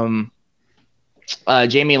 Jamie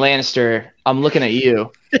Lannister, I'm looking at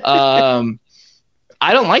you. I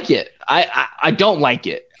don't like it. I don't like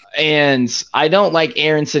it. And I don't like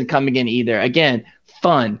Aronson coming in either. Again,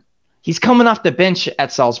 fun. He's coming off the bench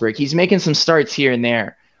at Salzburg. He's making some starts here and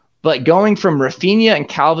there. But going from Rafinha and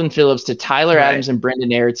Calvin Phillips to Tyler Adams and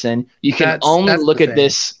Brendan Aronson, you can only look at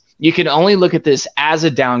this. You can only look at this as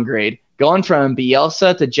a downgrade. Going from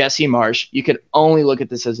Bielsa to Jesse Marsch, you could only look at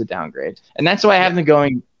this as a downgrade. And that's why I have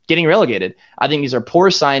them getting relegated. I think these are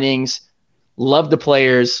poor signings. Love the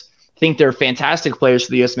players. Think they're fantastic players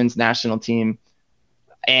for the U.S. men's national team.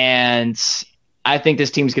 And I think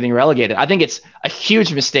this team's getting relegated. I think it's a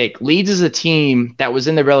huge mistake. Leeds is a team that was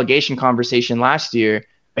in the relegation conversation last year.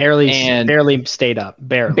 Barely stayed up.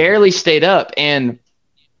 Barely stayed up. And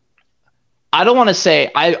I don't want to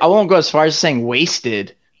say, I won't go as far as saying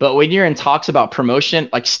wasted, but when you're in talks about promotion,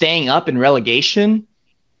 like staying up in relegation,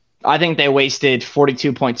 I think they wasted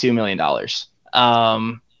 $42.2 million. I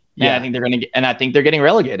think they're getting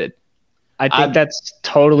relegated. I think that's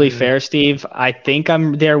totally fair, Steve. I think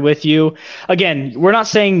I'm there with you. Again, we're not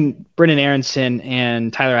saying Brendan Aronson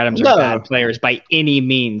and Tyler Adams are bad players by any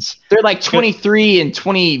means. They're like 23 and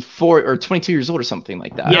 24 or 22 years old or something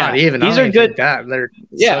like that. Yeah, these are good. They're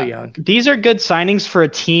so young. These are good signings for a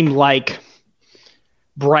team like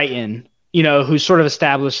Brighton, who sort of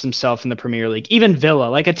established himself in the Premier League. Even Villa,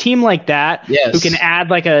 like a team like that, who can add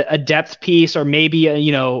like a depth piece or maybe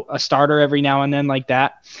a starter every now and then like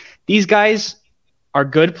that. These guys are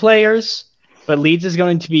good players, but Leeds is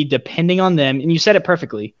going to be depending on them. And you said it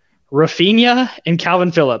perfectly. Rafinha and Calvin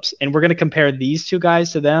Phillips. And we're going to compare these two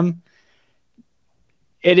guys to them.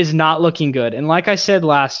 It is not looking good. And like I said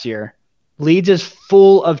last year, Leeds is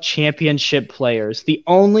full of championship players. The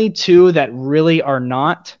only two that really are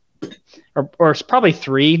not, or it's probably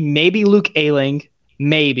 3, maybe Luke Ayling,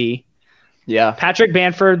 maybe. Yeah. Patrick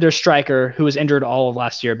Bamford, their striker, who was injured all of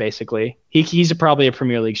last year, basically. He's probably a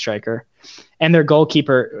Premier League striker. And their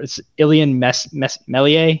goalkeeper is Ilian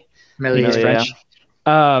Meslier. He's French.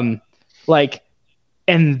 And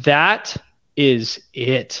that is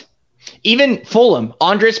it. Even Fulham,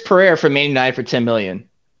 Andres Pereira from Man United for $10 million.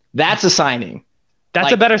 That's a signing.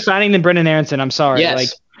 That's a better signing than Brendan Aronson. I'm sorry.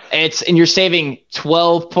 Yes. And you're saving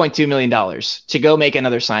 $12.2 million to go make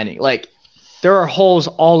another signing. There are holes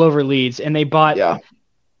all over Leeds, and they bought. Yeah.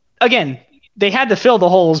 Again, they had to fill the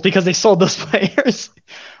holes because they sold those players.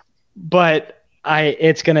 But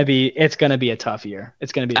it's gonna be a tough year.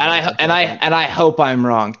 It's gonna be. And I hope I'm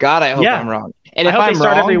wrong. God, I hope I'm wrong. And I hope they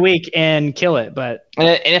start every week and kill it. But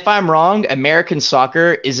if I'm wrong, American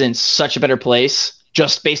soccer is in such a better place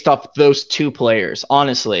just based off those 2 players,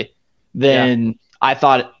 honestly, than I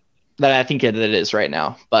thought that I think it is right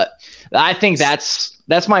now. But I think that's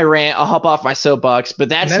my rant. I'll hop off my soapbox, but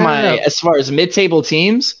that's as far as mid-table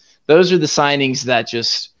teams, those are the signings that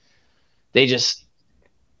they just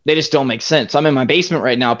don't make sense. I'm in my basement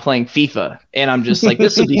right now playing FIFA, and I'm just like,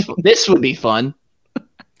 this would be fun.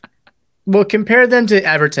 Well, compare them to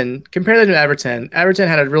Everton. Compare them to Everton. Everton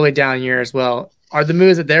had a really down year as well. Are the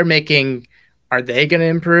moves that they're making, are they going to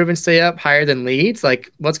improve and stay up higher than Leeds?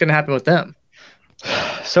 Like, what's going to happen with them?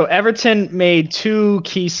 So Everton made 2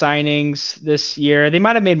 key signings this year. They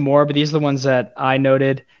might have made more, but these are the ones that I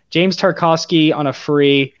noted. James Tarkowski on a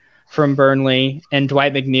free from Burnley, and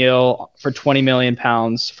Dwight McNeil for £20 million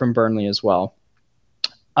from Burnley as well.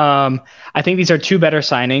 I think these are 2 better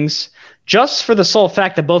signings, just for the sole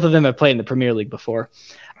fact that both of them have played in the Premier League before.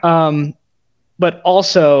 But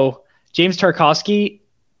also, James Tarkowski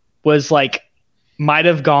was might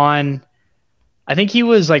have gone. I think he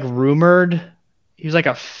was rumored. He was a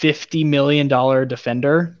 $50 million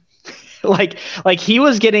defender. He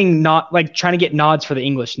was getting trying to get nods for the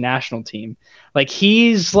English national team.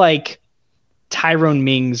 He's Tyrone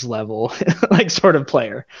Mings level, sort of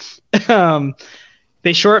player.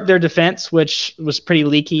 They shore up their defense, which was pretty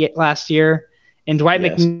leaky last year. And Dwight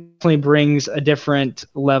McNeil brings a different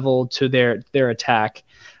level to their attack.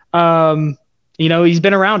 He's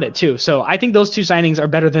been around it too. So I think those 2 signings are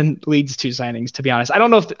better than Leeds' 2 signings, to be honest. I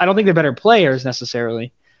don't think they're better players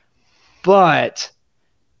necessarily, but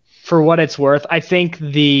for what it's worth, I think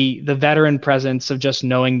the veteran presence of just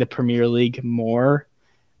knowing the Premier League more,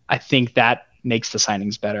 I think that makes the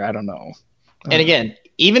signings better. I don't know. And again,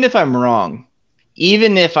 even if I'm wrong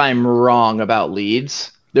about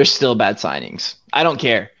Leeds, they're still bad signings. I don't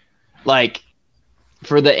care.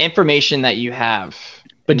 For the information that you have.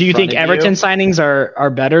 But do you think Everton signings are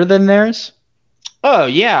better than theirs? Oh,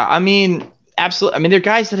 yeah. I mean, absolutely. I mean, they're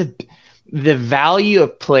guys that have the value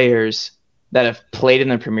of players that have played in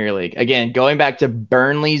the Premier League. Again, going back to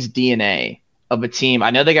Burnley's DNA of a team. I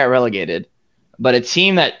know they got relegated, but a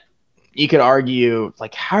team that you could argue,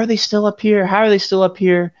 how are they still up here? How are they still up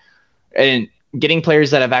here? And getting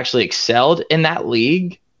players that have actually excelled in that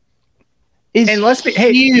league is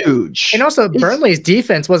huge. And also, Burnley's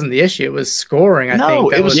defense wasn't the issue. It was scoring, I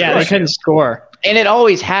think. They couldn't score. And it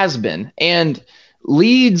always has been. And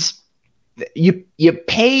Leeds, you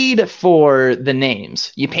paid for the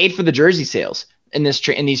names. You paid for the jersey sales in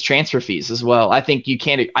these transfer fees as well. I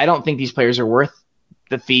don't think these players are worth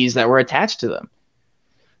the fees that were attached to them.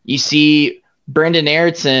 You see Brendan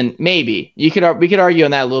Eriksson, maybe. We could argue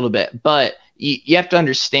on that a little bit, but you have to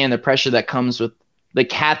understand the pressure that comes with the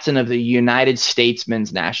captain of the United States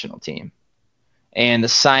men's national team and the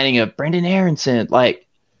signing of Brendan Eriksson. I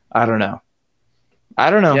don't know.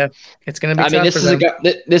 Yeah, it's going to be tough for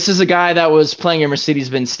them. This is a guy that was playing in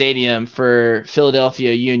Mercedes-Benz Stadium for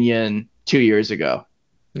Philadelphia Union 2 years ago.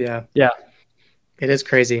 Yeah. Yeah. It is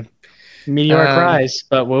crazy. Meteoric rise,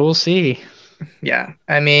 but we'll see. Yeah.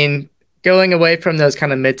 I mean, going away from those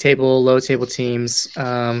kind of mid-table, low-table teams,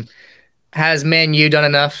 has Man U done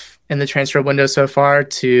enough in the transfer window so far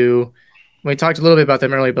we talked a little bit about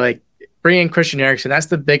them earlier, but bringing Christian Eriksen, that's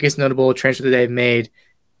the biggest notable transfer that they've made.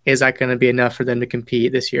 Is that going to be enough for them to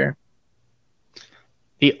compete this year?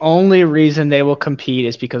 The only reason they will compete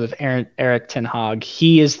is because of Erik ten Hag.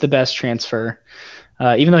 He is the best transfer.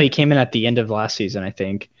 Even though he came in at the end of last season, I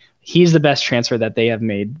think. He's the best transfer that they have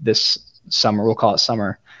made this summer. We'll call it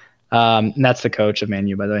summer. And that's the coach of Man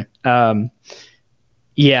U, by the way.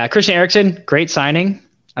 Christian Eriksen, great signing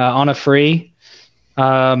on a free.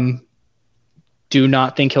 Do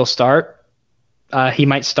not think he'll start. He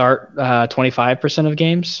might start 25% of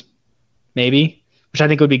games, maybe, which I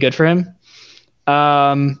think would be good for him.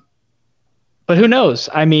 But who knows?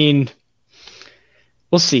 I mean,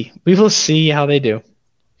 we'll see. We will see how they do.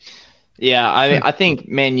 Yeah, I think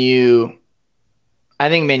Man U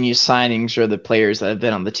signings are the players that have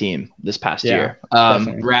been on the team this past year.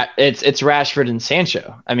 It's Rashford and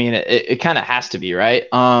Sancho. I mean, it kind of has to be, right?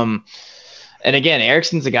 And again,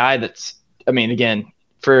 Eriksen's a guy that's,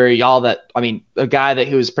 for y'all a guy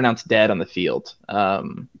who was pronounced dead on the field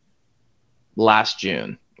last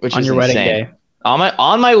June, which on is your insane. Wedding day.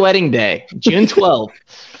 On my wedding day, June 12th,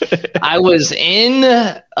 I was in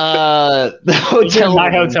the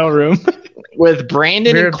hotel room with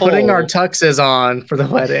Brandon and Cole. We were putting our tuxes on for the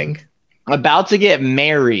wedding. About to get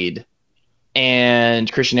married,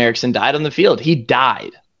 and Christian Eriksen died on the field. He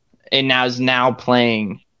died, and is now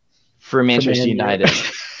playing for Manchester United.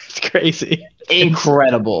 It's crazy.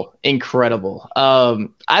 Incredible.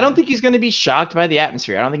 I don't think he's going to be shocked by the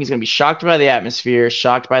atmosphere. I don't think he's going to be shocked by the atmosphere,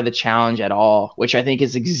 shocked by the challenge at all, which I think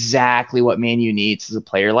is exactly what Man U needs as a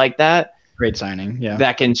player like that. Great signing, yeah.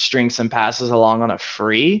 That can string some passes along on a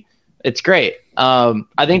free. It's great.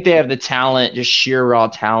 I think they have the talent, just sheer raw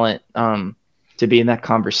talent, to be in that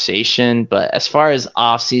conversation. But as far as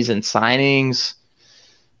off-season signings,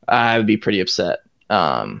 I would be pretty upset.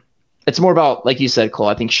 it's more about, like you said, Cole,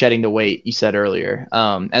 I think shedding the weight you said earlier,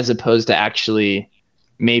 as opposed to actually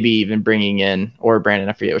maybe even bringing in, or Brandon,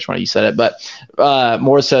 I forget which one of you said it, but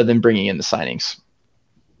more so than bringing in the signings.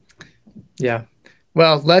 Yeah.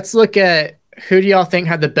 Well, let's look at who do y'all think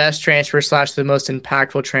had the best transfer / the most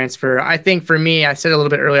impactful transfer. I think for me, I said a little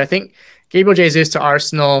bit earlier, I think Gabriel Jesus to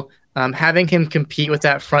Arsenal, having him compete with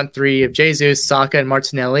that front three of Jesus, Saka, and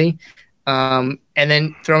Martinelli, and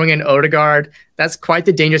then throwing in Odegaard, that's quite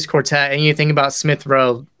the dangerous quartet. And you think about Smith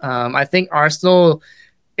Rowe. I think Arsenal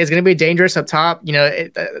is going to be dangerous up top.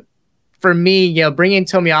 For me, bringing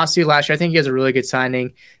Tomiyasu last year, I think he was a really good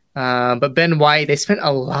signing. But Ben White, they spent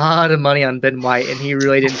a lot of money on Ben White, and he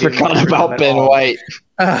really didn't. Forgot about Ben White.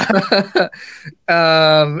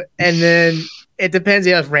 And then it depends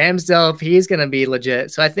if Ramsdale, if he's going to be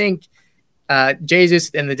legit. So I think Jesus,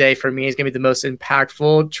 at the end of the day, for me, is going to be the most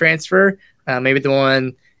impactful transfer. Maybe the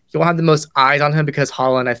one you won't have the most eyes on him because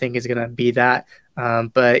Haaland, I think, is going to be that.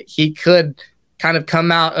 But he could kind of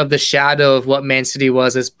come out of the shadow of what Man City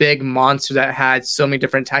was, this big monster that had so many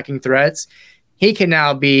different attacking threats. He can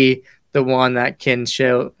now be the one that can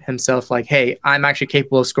show himself like, hey, I'm actually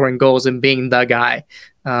capable of scoring goals and being the guy.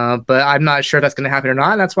 But I'm not sure if that's going to happen or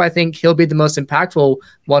not. And that's why I think he'll be the most impactful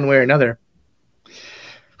one way or another.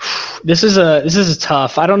 This is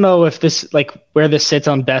tough. I don't know if this, where this sits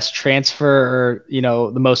on best transfer or,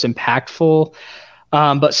 the most impactful.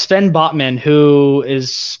 But Sven Botman, who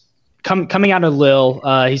is coming out of Lille,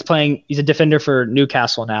 he's a defender for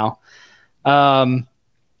Newcastle now.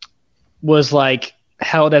 Was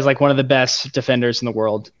held as one of the best defenders in the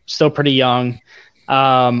world. Still pretty young.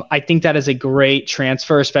 I think that is a great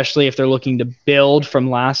transfer, especially if they're looking to build from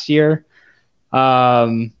last year.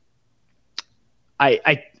 We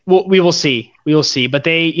will see. We will see. But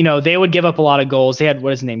they would give up a lot of goals. They had,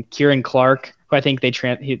 what is his name? Kieran Clark, who I think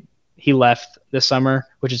he left this summer,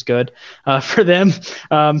 which is good for them.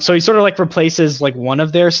 So he sort of replaces one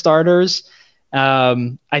of their starters.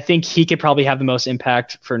 I think he could probably have the most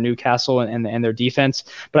impact for Newcastle and their defense.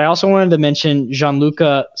 But I also wanted to mention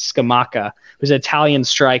Gianluca Scamacca, who's an Italian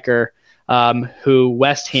striker who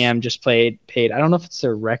West Ham just paid. I don't know if it's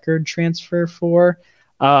their record transfer for.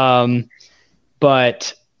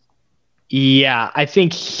 But yeah, I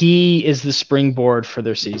think he is the springboard for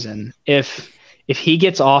their season. If he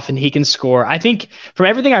gets off and he can score, I think from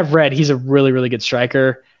everything I've read, he's a really, really good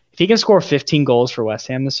striker. If he can score 15 goals for West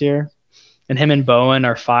Ham this year, and him and Bowen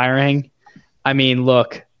are firing, I mean,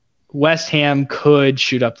 look, West Ham could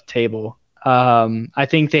shoot up the table. I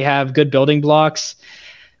think they have good building blocks.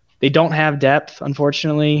 They don't have depth,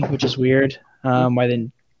 unfortunately, which is weird. Why they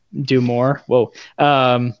didn't do more? Whoa.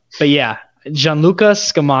 But yeah, Gianluca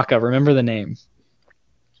Scamacca, remember the name.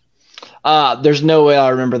 There's no way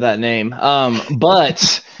I'll remember that name.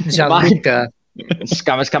 But Gianluca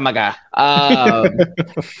Scamacca.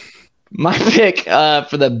 My pick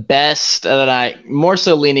for the best that I more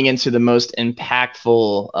so leaning into the most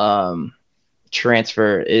impactful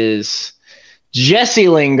transfer is Jesse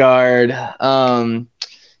Lingard.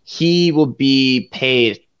 He will be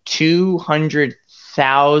paid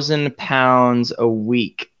 £200,000 a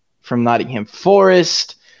week from Nottingham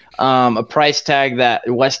Forest, a price tag that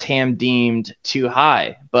West Ham deemed too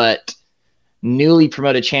high, but newly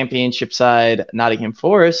promoted championship side Nottingham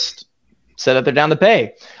Forest said that they're down to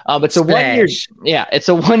pay. But it's a 1 year, it's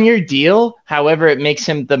a 1 year deal. However, it makes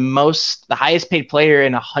him the highest paid player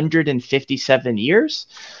in 157 years.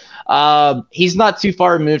 He's not too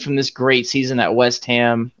far removed from this great season at West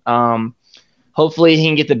Ham. Hopefully he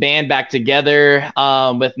can get the band back together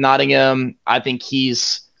with Nottingham. I think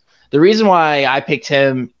the reason why I picked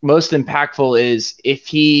him most impactful is if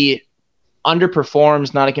he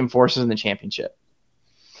underperforms, Nottingham Forest in the championship.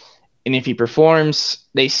 And if he performs,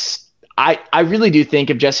 I really do think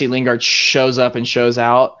if Jesse Lingard shows up and shows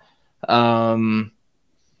out,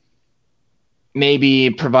 maybe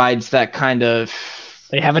provides that kind of...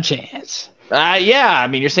 They have a chance. Yeah, I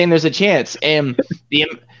mean, you're saying there's a chance. And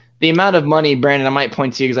the amount of money, Brandon, I might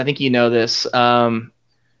point to you because I think you know this. The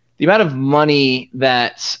amount of money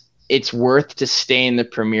that it's worth to stay in the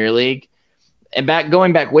Premier League. And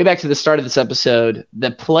way back to the start of this episode,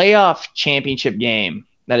 the playoff championship game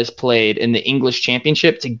that is played in the English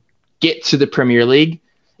Championship to get to the Premier League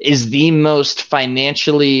is the most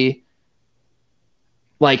financially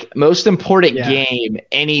most important game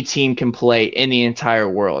any team can play in the entire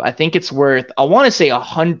world. I think it's worth, I want to say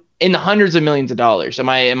in the hundreds of millions of dollars. Am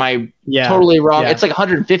I totally wrong? Yeah. It's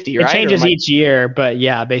 150, right? It changes each year, but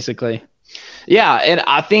yeah, basically. Yeah, and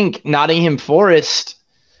I think Nottingham Forest,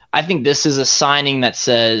 I think this is a signing that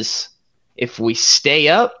says if we stay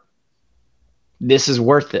up, this is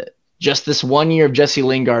worth it. just this 1 year of Jesse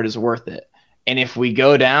Lingard is worth it. And if we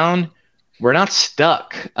go down, we're not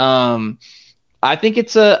stuck. I think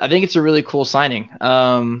it's a really cool signing.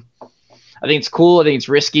 I think it's cool. I think it's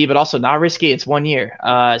risky, but also not risky. It's 1 year.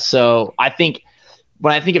 So I think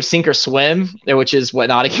when I think of sink or swim, which is what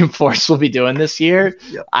Nottingham Forest will be doing this year,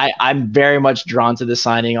 yep. I'm very much drawn to the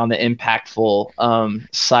signing on the impactful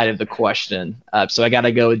side of the question. So I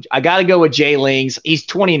gotta go with Jay Lings. He's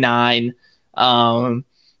 29,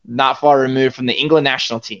 not far removed from the England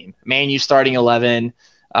national team. Man U starting 11.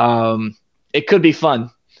 It could be fun.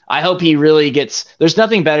 I hope he really gets. There's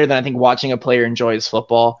nothing better than I think watching a player enjoy his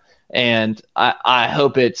football. And I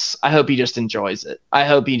hope he just enjoys it. I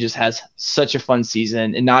hope he just has such a fun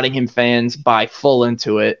season, and Nottingham fans buy full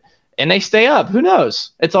into it and they stay up. Who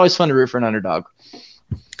knows? It's always fun to root for an underdog.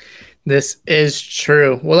 This is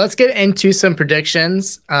true. Well, let's get into some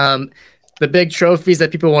predictions. The big trophies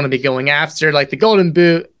that people want to be going after, like the Golden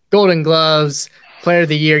Boot, Golden Gloves, Player of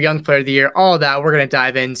the Year, Young Player of the Year, all that we're going to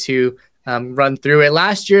dive into, run through it.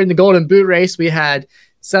 Last year in the Golden Boot race, we had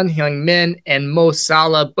Son Heung-min and Mo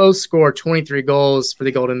Salah both scored 23 goals for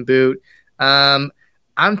the Golden Boot. I'm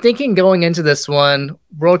thinking going into this one,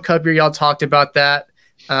 World Cup year, y'all talked about that.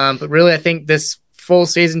 But really, I think this full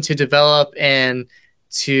season to develop and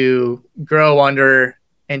to grow under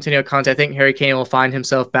Antonio Conte, I think Harry Kane will find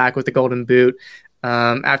himself back with the Golden Boot.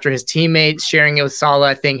 After his teammates sharing it with Salah,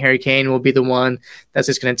 I think Harry Kane will be the one that's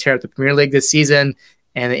just going to tear up the Premier League this season,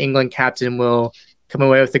 and the England captain will come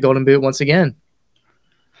away with the Golden Boot once again.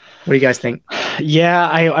 What do you guys think? Yeah,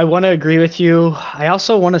 I want to agree with you. I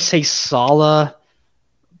also want to say Salah,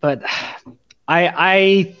 but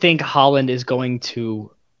I think Haaland is going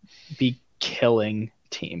to be killing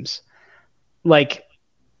teams. Like,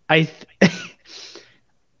 there's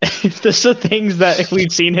the things that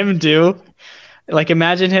we've seen him do. Like,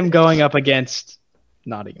 imagine him going up against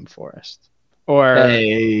Nottingham Forest. Or,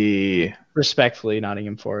 respectfully,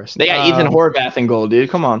 Nottingham Forest. They got Ethan Horvath in goal,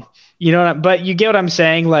 dude. Come on. You know, but you get what I'm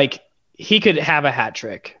saying? Like, he could have a hat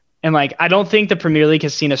trick. And, like, I don't think the Premier League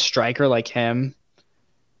has seen a striker like him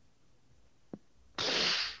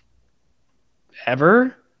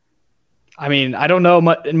ever. I mean, I don't know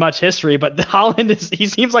much history, but Haaland he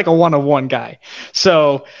seems like a one-of-one guy.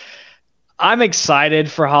 So I'm excited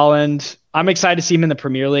for Haaland. I'm excited to see him in the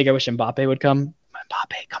Premier League. I wish Mbappe would come.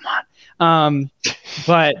 Mbappe, come on.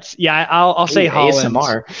 But yeah, I'll say Haaland.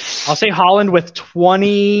 ASMR. I'll say Haaland with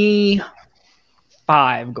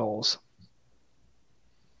 25 goals.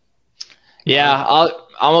 Yeah,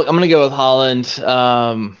 I'm gonna go with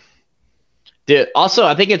Haaland. Dude, also,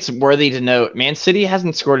 I think it's worthy to note, Man City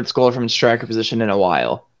hasn't scored its goal from striker position in a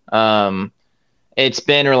while. It's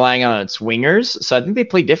been relying on its wingers, so I think they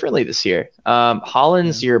play differently this year.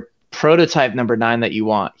 Haaland's your prototype number 9 that you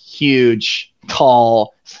want. Huge,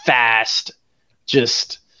 tall, fast.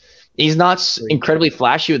 Just, he's not incredibly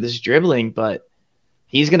flashy with his dribbling, but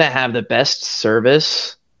he's going to have the best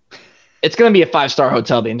service. It's going to be a 5-star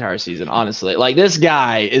hotel the entire season, honestly. Like, this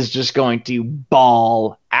guy is just going to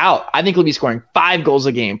ball out. I think he'll be scoring 5 goals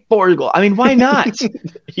a game, 4 goals. I mean, why not?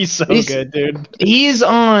 He's good, dude. He's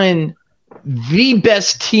on the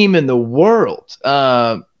best team in the world.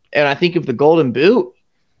 And I think of the Golden Boot,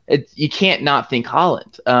 you can't not think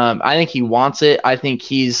Haaland. I think he wants it. I think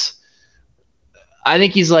he's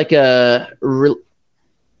like a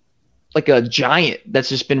giant that's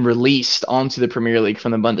just been released onto the Premier League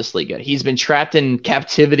from the Bundesliga. He's been trapped in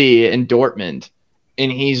captivity in Dortmund,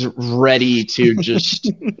 and he's ready to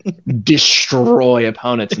just destroy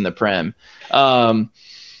opponents in the Prem.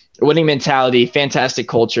 Winning mentality, fantastic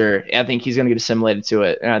culture. I think he's going to get assimilated to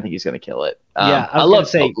it, and I think he's going to kill it.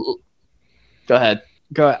 Go ahead.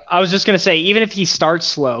 I was just going to say, even if he starts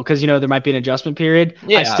slow, because, there might be an adjustment period,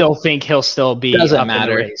 I still think he'll still be doesn't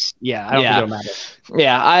matter. In the race. Yeah, I don't think it'll matter.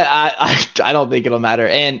 Yeah, I don't think it'll matter.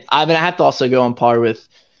 And I have to also go on par with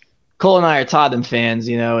Cole and I are Tottenham fans,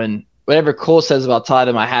 and whatever Cole says about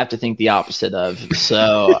Tottenham, I have to think the opposite of.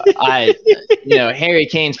 So Harry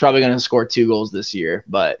Kane's probably going to score 2 goals this year,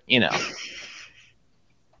 but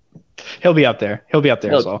He'll be up there. He'll be up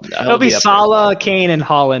there as well. He'll be Salah, Kane, and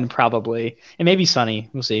Haaland probably, and maybe Sonny.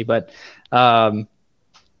 We'll see. But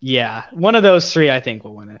yeah, one of those 3 I think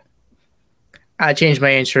will win it. I changed my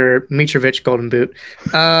answer. Mitrovic, Golden Boot.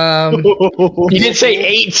 You did say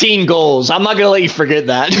 18 goals. I'm not going to let you forget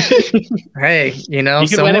that. Hey,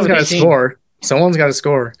 someone's got to score. Someone's got to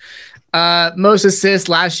score. Most assists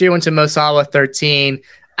last year went to Mo Salah, 13.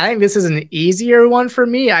 I think this is an easier one for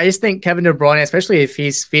me. I just think Kevin De Bruyne, especially if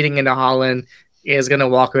he's feeding into Haaland, is going to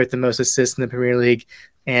walk away with the most assists in the Premier League.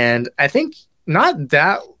 And I think not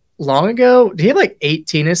that long ago. Did he have like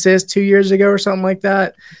 18 assists 2 years ago or something like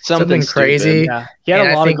that? Something crazy. Yeah, he had And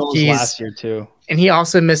a I lot of think goals last year too. And he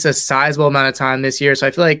also missed a sizable amount of time this year. So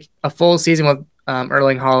I feel like a full season with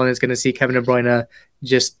Erling Haaland is going to see Kevin De Bruyne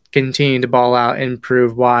just continue to ball out and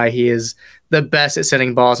prove why he is the best at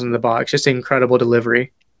sending balls into the box. Just incredible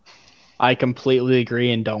delivery. I completely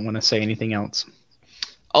agree and don't want to say anything else.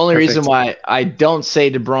 Only reason why I don't say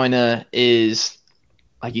De Bruyne is,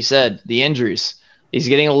 like you said, the injuries. He's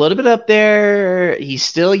getting a little bit up there. He's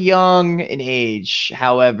still young in age.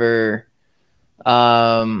 However,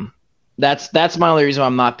 that's my only reason why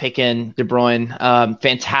I'm not picking De Bruyne.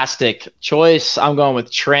 Fantastic choice. I'm going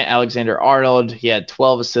with Trent Alexander-Arnold. He had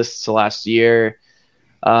 12 assists last year.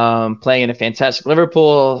 Playing in a fantastic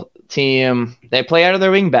Liverpool team. They play out of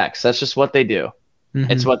their wingbacks. That's just what they do. Mm-hmm.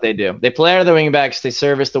 It's what they do. They play out of their wingbacks. They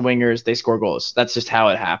service the wingers. They score goals. That's just how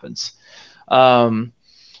it happens.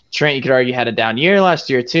 Trent, you could argue, had a down year last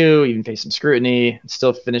year too. Even faced some scrutiny.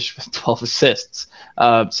 Still finished with 12 assists.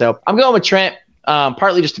 So I'm going with Trent.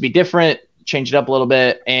 Partly just to be different, change it up a little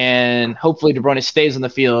bit, and hopefully De Bruyne stays on the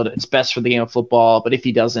field. It's best for the game of football, but if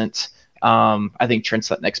he doesn't, I think Trent's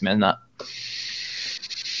that next man up.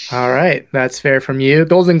 All right, that's fair from you.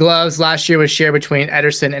 Golden Gloves last year was shared between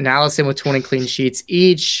Ederson and Alisson with 20 clean sheets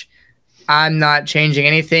each. I'm not changing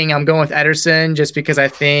anything. I'm going with Ederson just because I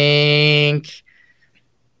think,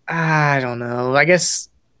 I don't know, I guess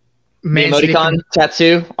the emoticon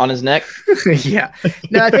tattoo on his neck. Yeah.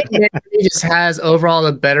 No, I think he just has overall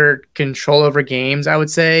a better control over games, I would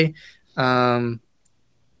say. I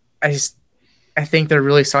think they're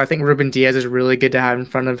really solid. I think Ruben Diaz is really good to have in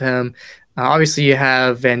front of him. Obviously, you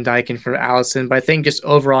have Van Dijk in front of Alisson, but I think just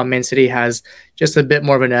overall Man City has just a bit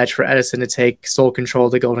more of an edge for Ederson to take sole control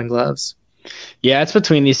of the Golden Gloves. Yeah, it's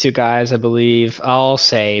between these two guys, I believe. I'll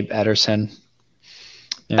say Ederson.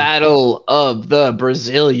 Yeah. Battle of the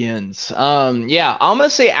Brazilians. Yeah, I'm going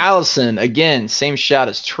to say Alisson. Again, same shot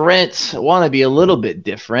as Trent. I want to be a little bit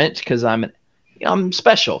different because I'm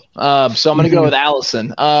special. So I'm going to go with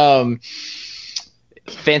Alisson.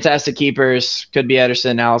 Fantastic keepers. Could be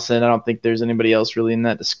Ederson, Alisson. I don't think there's anybody else really in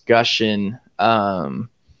that discussion.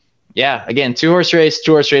 Yeah, again, two-horse race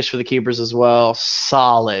for the keepers as well.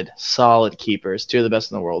 Solid keepers. Two of the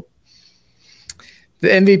best in the world. The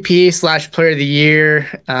MVP / Player of the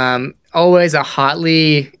Year, always a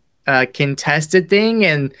hotly contested thing.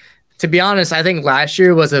 And to be honest, I think last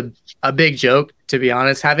year was a big joke, to be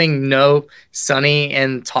honest. Having no Sonny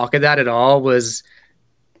and talk of that at all was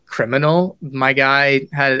criminal. My guy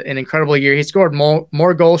had an incredible year. He scored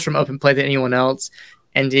more goals from open play than anyone else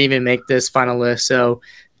and didn't even make this final list. So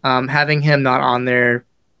having him not on there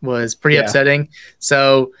was pretty upsetting.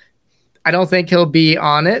 So I don't think he'll be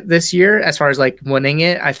on it this year as far as like winning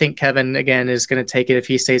it. I think Kevin, again, is going to take it if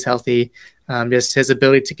he stays healthy. Just his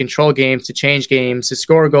ability to control games, to change games, to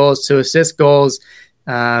score goals, to assist goals.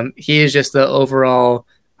 He is just the overall,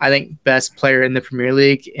 I think, best player in the Premier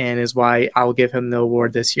League, and is why I will give him the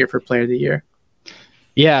award this year for Player of the Year.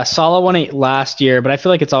 Yeah, Salah won it last year, but I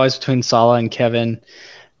feel like it's always between Salah and Kevin.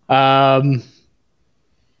 Wouldn't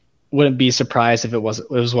be surprised if it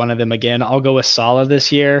was one of them again. I'll go with Salah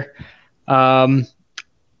this year. Yeah,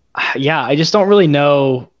 I just don't really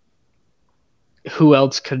know who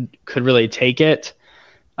else could really take it.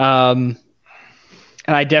 And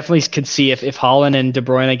I definitely could see if Haaland and De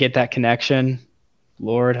Bruyne get that connection,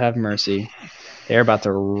 Lord have mercy, they're about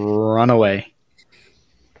to run away.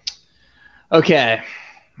 Okay,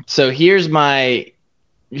 so here's my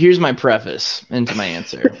preface into my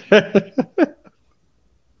answer.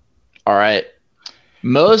 All right,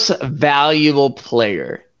 most valuable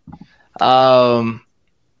player.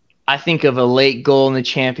 I think of a late goal in the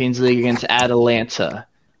Champions League against Atalanta.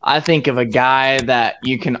 I think of a guy that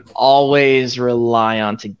you can always rely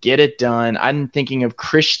on to get it done. I'm thinking of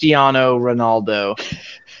Cristiano Ronaldo.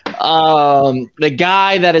 The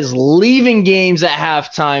guy that is leaving games at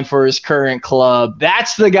halftime for his current club.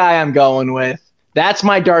 That's the guy I'm going with. That's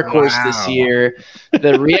my dark horse this year.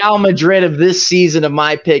 The Real Madrid of this season of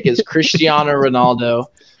my pick is Cristiano Ronaldo.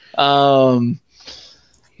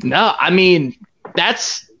 No, I mean,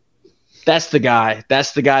 that's the guy.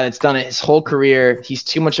 That's the guy that's done it his whole career. He's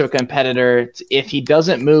too much of a competitor. If he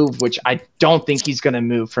doesn't move, which I don't think he's going to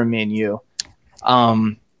move from Man U,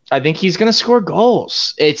 I think he's going to score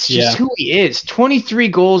goals. It's just who he is. 23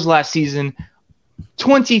 goals last season.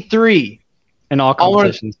 23. In all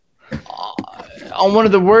competitions. On one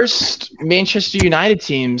of the worst Manchester United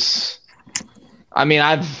teams. I mean,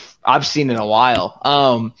 I've seen in a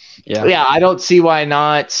while. Yeah, I don't see why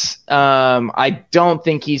not. I don't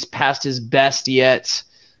think he's past his best yet.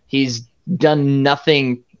 He's done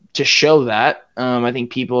nothing to show that. I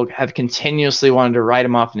think people have continuously wanted to write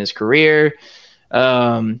him off in his career.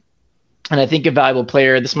 And I think a valuable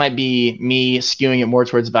player, this might be me skewing it more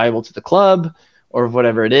towards valuable to the club or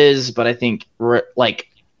whatever it is, but I think like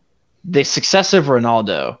the success of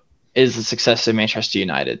Ronaldo is the success of Manchester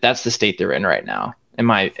United. That's the state they're in right now, in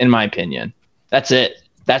my opinion. That's it.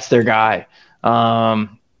 That's their guy. And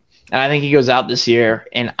I think he goes out this year,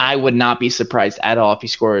 and I would not be surprised at all if he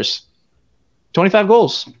scores 25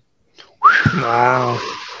 goals. Wow.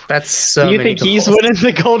 That's so Do you many think he's goals. winning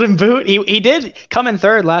the Golden Boot? He did come in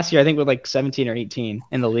third last year, I think, with like 17 or 18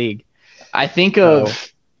 in the league. I think of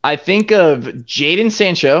Jadon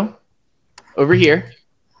Sancho over here,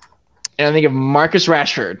 and I think of Marcus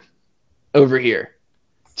Rashford over here.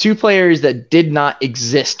 Two players that did not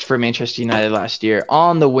exist for Manchester United last year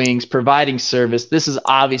on the wings, providing service. This is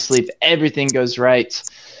obviously, if everything goes right.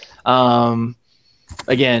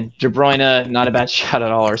 Again, De Bruyne, not a bad shot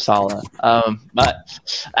at all, or Salah. But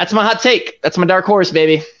that's my hot take. That's my dark horse,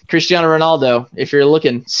 baby. Cristiano Ronaldo, if you're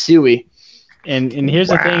looking, suey. And here's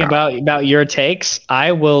the thing about your takes.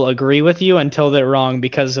 I will agree with you until they're wrong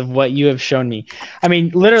because of what you have shown me. I mean,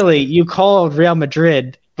 literally, you called Real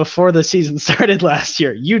Madrid before the season started last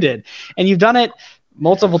year. You did. And you've done it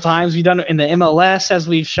multiple times. We've done it in the MLS, as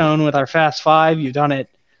we've shown with our Fast Five. You've done it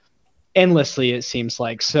endlessly, it seems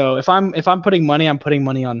like. So if I'm putting money, I'm putting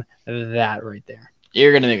money on that right there.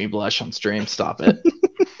 You're going to make me blush on stream. Stop it.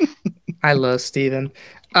 I love Steven.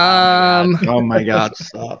 Oh my God.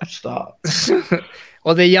 Stop.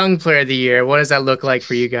 Well, the young player of the year, what does that look like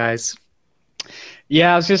for you guys?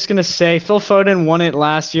 Yeah, I was just going to say Phil Foden won it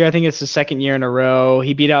last year. I think it's the second year in a row.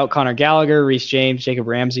 He beat out Conor Gallagher, Reece James, Jacob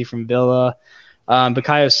Ramsey from Villa,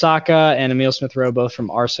 Bukayo Saka, and Emile Smith-Rowe, both from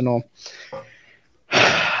Arsenal.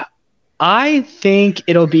 I think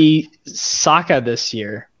it'll be Saka this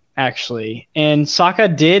year, actually. And Saka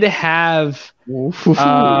did have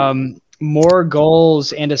more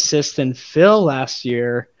goals and assists than Phil last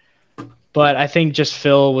year. But I think just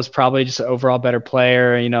Phil was probably just an overall better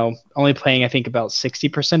player, only playing, I think, about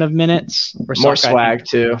 60% of minutes. More swag,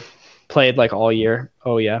 too. Played like all year.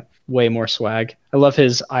 Oh, yeah. Way more swag. I love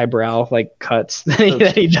his eyebrow cuts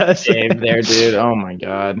that he does. Shave there, dude. Oh, my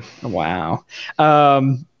God. Wow.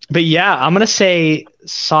 But yeah, I'm going to say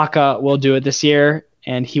Saka will do it this year,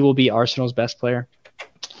 and he will be Arsenal's best player.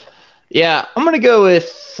 Yeah, I'm going to go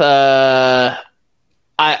with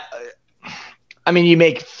I mean, you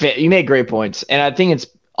make great points, and I think it's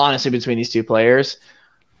honestly between these two players.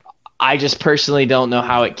 I just personally don't know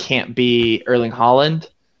how it can't be Erling Haaland.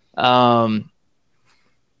 Erling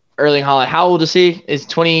Haaland, how old is he? Is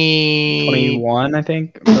 21, I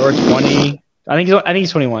think, or 20. I think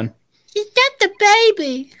he's 21. He's got the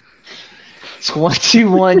baby.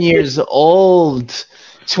 21 years old.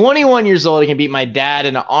 21 years old, he can beat my dad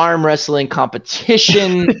in an arm wrestling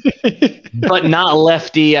competition, but not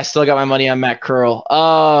lefty. I still got my money on Matt Curl.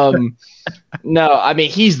 No, I mean,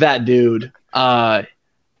 he's that dude. The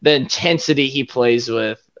intensity he plays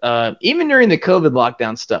with, even during the COVID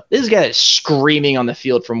lockdown stuff, this guy is screaming on the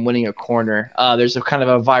field from winning a corner. There's a kind of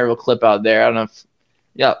a viral clip out there. I don't know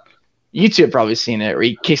if, you two have probably seen it, where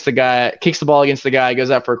he kicks the ball against the guy,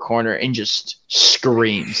 goes out for a corner, and just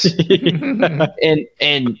screams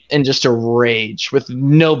and just a rage with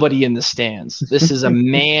nobody in the stands. This is a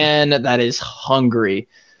man that is hungry.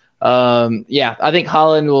 I think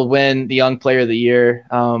Haaland will win the Young Player of the Year.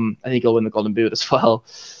 I think he'll win the Golden Boot as well.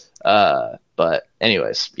 But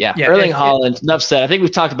anyways, Erling Haaland, enough said. I think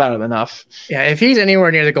we've talked about him enough. Yeah, if he's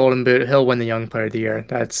anywhere near the Golden Boot, he'll win the Young Player of the Year.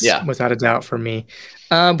 That's without a doubt for me.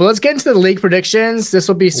 But let's get into the league predictions. This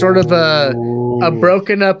will be sort of a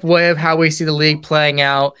broken up way of how we see the league playing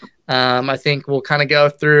out. I think we'll kind of go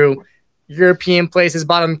through European places,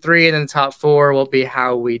 bottom three, and then the top four will be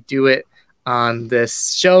how we do it on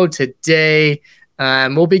this show today.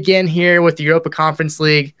 We'll begin here with the Europa Conference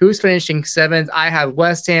League. Who's finishing seventh? I have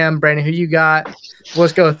West Ham. Brandon, who you got?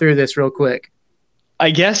 Let's go through this real quick.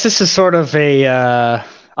 I guess this is sort of a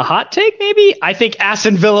hot take, maybe. I think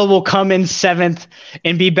Aston Villa will come in seventh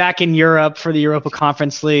and be back in Europe for the Europa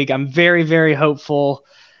Conference League. I'm very, very hopeful,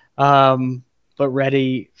 but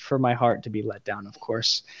ready for my heart to be let down, of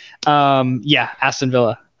course. Aston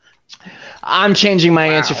Villa. I'm changing my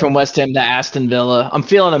answer from West Ham to Aston Villa. I'm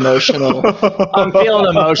feeling emotional.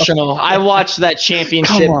 I watched that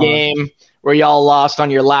championship game where y'all lost on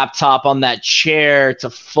your laptop on that chair to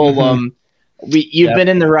Fulham. You've been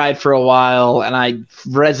in the ride for a while, and I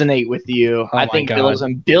resonate with you. I think Villa's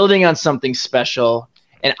building on something special,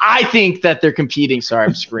 and I think that they're competing. Sorry,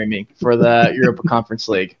 I'm screaming for the Europa Conference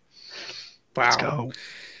League. Wow. Let's go.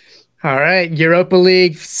 All right, Europa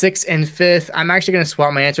League 6th and 5th. I'm actually going to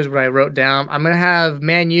swap my answers. What I wrote down. I'm going to have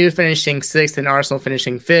Man U finishing 6th and Arsenal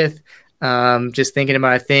finishing 5th. Just thinking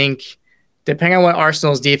about, I think, depending on what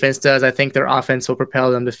Arsenal's defense does, I think their offense will propel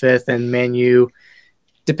them to 5th, and Man U,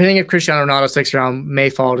 depending if Cristiano Ronaldo sticks around, may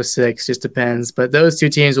fall to 6th. Just depends. But those two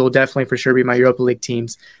teams will definitely for sure be my Europa League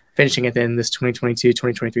teams finishing at the end of this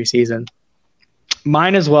 2022-2023 season.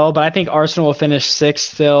 Mine as well, but I think Arsenal will finish 6th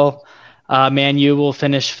still. Man U will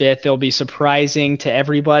finish 5th. It'll be surprising to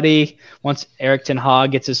everybody once Erik ten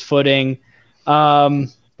Hag gets his footing. But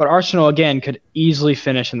Arsenal, again, could easily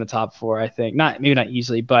finish in the top 4, I think. Maybe not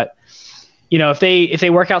easily, but if they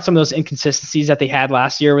work out some of those inconsistencies that they had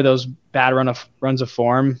last year with those bad runs of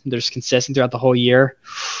form, they're just consistent throughout the whole year,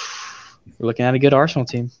 we're looking at a good Arsenal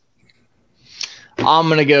team. I'm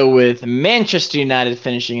going to go with Manchester United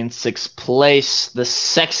finishing in 6th place, the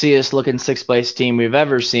sexiest looking 6th place team we've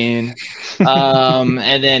ever seen.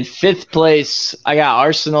 And then 5th place, I got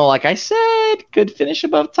Arsenal, like I said, could finish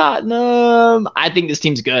above Tottenham. I think this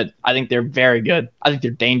team's good. I think they're very good. I think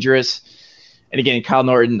they're dangerous. And again, Kyle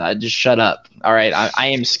Norton, just shut up. All right, I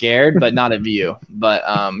am scared, but not of you. But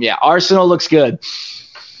yeah, Arsenal looks good.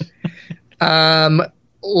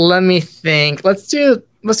 Let me think. Let's do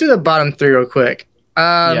the bottom 3 real quick.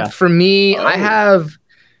 For me, I have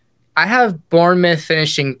Bournemouth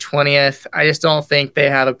finishing 20th. I just don't think they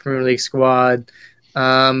have a Premier League squad.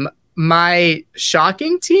 My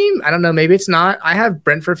shocking team, I don't know, maybe it's not. I have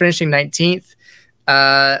Brentford finishing 19th.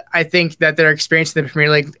 I think that their experience in the Premier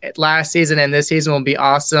League last season and this season will be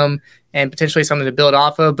awesome and potentially something to build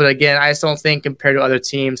off of. But again, I just don't think compared to other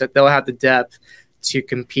teams that they'll have the depth to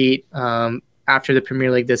compete after the Premier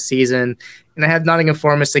League this season. And I have Nottingham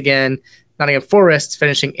Forest finishing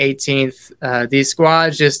 18th. These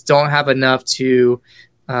squads just don't have enough to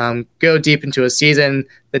go deep into a season.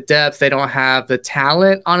 The depth, they don't have the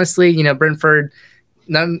talent. Honestly, Brentford,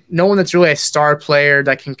 no one that's really a star player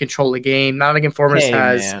that can control the game. Nottingham Forest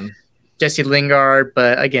has Jesse Lingard,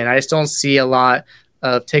 but again, I just don't see a lot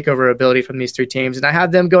of takeover ability from these 3 teams. And I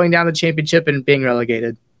have them going down the championship and being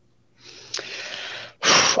relegated.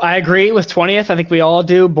 I agree with 20th. I think we all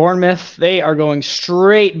do. Bournemouth, they are going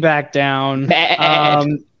straight back down.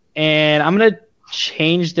 And I'm going to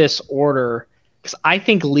change this order because I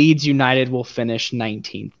think Leeds United will finish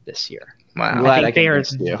 19th this year. Wow. I think they are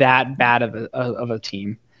that bad of a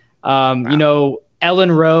team. Wow.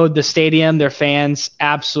 Ellen Road, the stadium, their fans,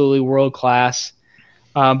 absolutely world class.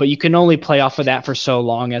 But you can only play off of that for so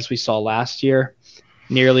long, as we saw last year,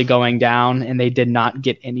 nearly going down, and they did not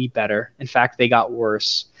get any better. In fact, they got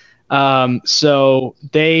worse. So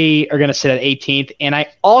they are going to sit at 18th. And I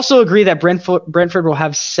also agree that Brentford will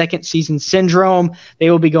have second season syndrome. They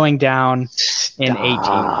will be going down in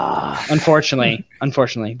 18th.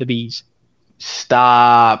 Unfortunately, the Bees.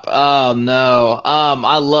 Stop. Oh, no.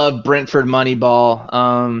 I love Brentford Moneyball.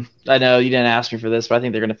 I know you didn't ask me for this, but I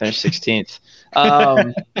think they're going to finish 16th.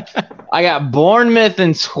 I got Bournemouth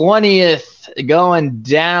in 20th going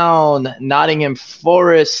down. Nottingham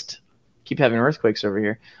Forest. Keep having earthquakes over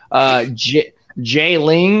here. Jay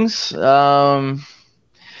Lings.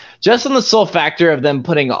 Just on the sole factor of them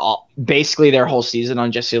putting basically their whole season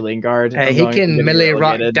on Jesse Lingard. Hey, he can Millie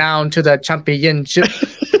rock down to the championship.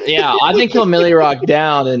 Yeah, I think he'll Millie rock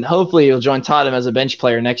down, and hopefully he'll join Tottenham as a bench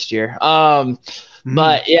player next year.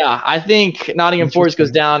 But yeah, I think Nottingham Forest goes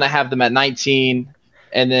down. I have them at 19,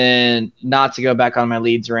 and then not to go back on my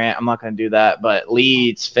Leeds rant, I'm not going to do that. But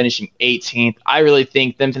Leeds finishing 18th, I really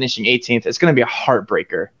think them finishing 18th, it's going to be a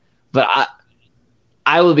heartbreaker. But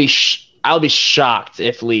I will be shocked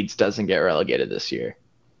if Leeds doesn't get relegated this year.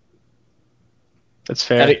 That's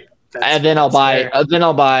fair. And then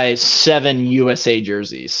I'll buy 7 USA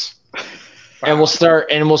jerseys. Wow. And we'll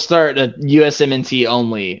start a USMNT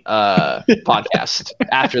only podcast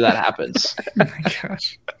after that happens. Oh my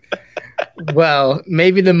gosh. Well,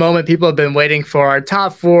 maybe the moment people have been waiting for, our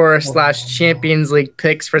top 4/Champions League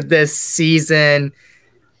picks for this season.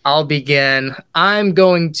 I'll begin. I'm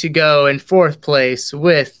going to go in 4th place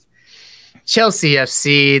with Chelsea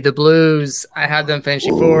FC, the Blues. I have them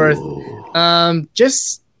finishing 4th.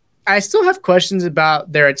 I still have questions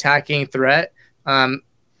about their attacking threat.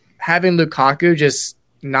 Having Lukaku just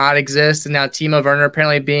not exist, and now Timo Werner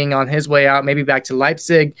apparently being on his way out, maybe back to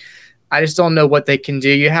Leipzig. I just don't know what they can do.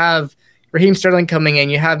 You have Raheem Sterling coming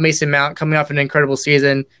in. You have Mason Mount coming off an incredible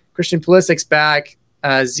season. Christian Pulisic's back.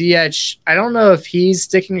 Ziyech, I don't know if he's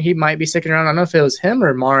sticking. He might be sticking around. I don't know if it was him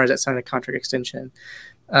or Mars that signed a contract extension.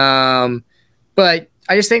 But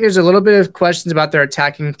I just think there's a little bit of questions about their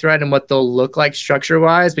attacking threat and what they'll look like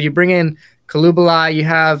structure-wise. But you bring in Kalubala, you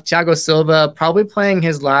have Thiago Silva probably playing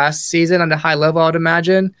his last season on a high level, I would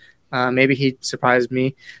imagine. Maybe he surprised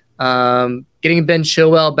me. Getting Ben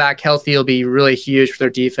Chilwell back healthy will be really huge for their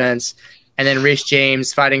defense. And then Reece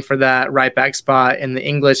James fighting for that right back spot in the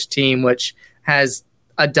English team, which has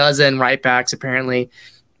a dozen right backs apparently.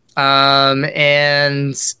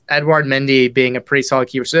 And Edouard Mendy being a pretty solid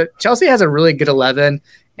keeper. So Chelsea has a really good 11,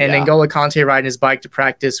 and N'Golo Kante riding his bike to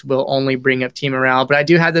practice will only bring up team morale. But I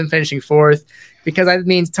do have them finishing 4th because that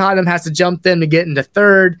means Tottenham has to jump them to get into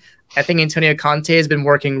 3rd. I think Antonio Conte has been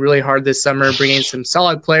working really hard this summer, bringing some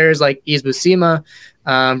solid players like Yves Bissouma,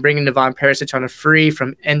 bringing Ivan Perisic on a free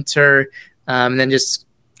from Inter, and then just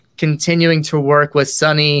continuing to work with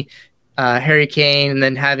Sonny, Harry Kane, and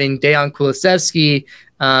then having Dejan Kulusevski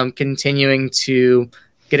continuing to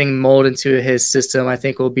getting molded into his system, I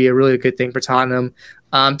think will be a really good thing for Tottenham.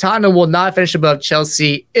 Tottenham will not finish above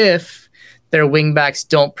Chelsea if their wingbacks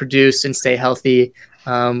don't produce and stay healthy.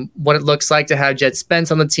 What it looks like to have Jed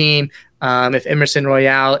Spence on the team, if Emerson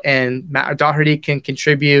Royale and Matt Doherty can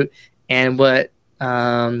contribute, and what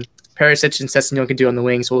Perisic and Sessegnon can do on the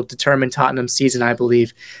wings will determine Tottenham's season, I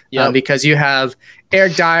believe. Because you have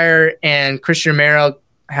Eric Dyer and Christian Romero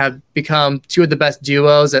have become 2 of the best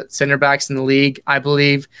duos at center backs in the league, I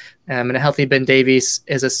believe. And a healthy Ben Davies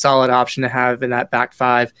is a solid option to have in that back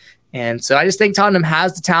 5. And so I just think Tottenham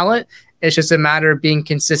has the talent. It's just a matter of being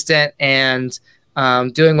consistent and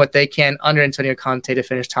doing what they can under Antonio Conte to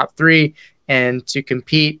finish top 3 and to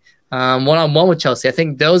compete one-on-one with Chelsea. I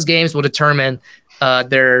think those games will determine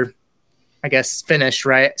their, finish,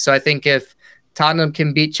 right? So I think if Tottenham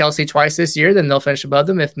can beat Chelsea twice this year, then they'll finish above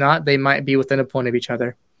them. If not, they might be within a point of each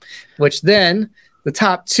other, which then the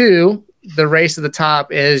top 2, the race to the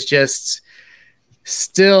top is just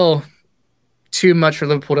still too much for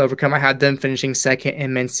Liverpool to overcome. I had them finishing 2nd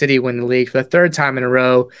and Man City win the league for the 3rd time in a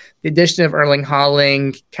row. The addition of Erling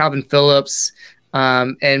Haaland, Calvin Phillips,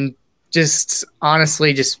 and just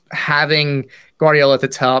honestly just having Guardiola at the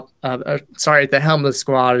top, at the helm of the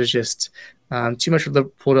squad is just too much for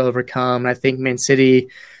Liverpool to overcome. I think Man City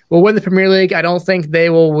will win the Premier League. I don't think they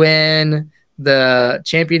will win the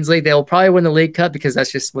Champions League. They will probably win the League Cup because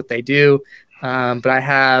that's just what they do. But I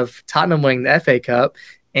have Tottenham winning the FA Cup.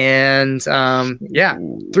 And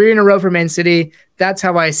 3 in a row for Man City. That's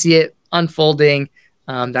how I see it unfolding.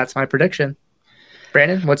 That's my prediction.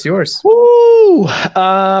 Brandon, what's yours? Woo!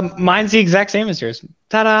 Mine's the exact same as yours.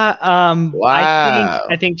 Ta-da! Wow.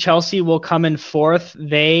 I think Chelsea will come in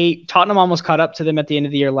 4th. Tottenham almost caught up to them at the end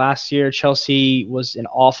of the year last year. Chelsea was in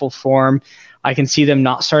awful form. I can see them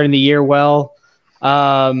not starting the year well.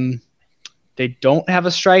 They don't have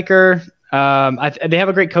a striker. They have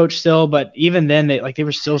a great coach still, but even then, they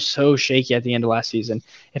were still so shaky at the end of last season.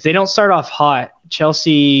 If they don't start off hot,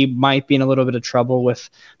 Chelsea might be in a little bit of trouble with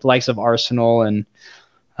the likes of Arsenal and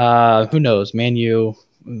who knows, Man U.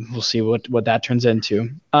 We'll see what that turns into.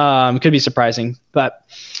 It could be surprising, but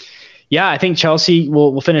yeah, I think Chelsea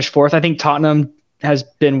will finish 4th. I think Tottenham has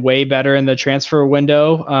been way better in the transfer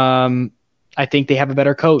window. I think they have a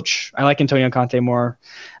better coach. I like Antonio Conte more.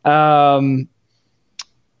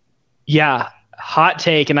 Yeah, hot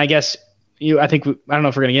take, and I guess I don't know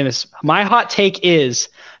if we're going to get this. My hot take is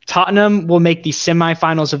Tottenham will make the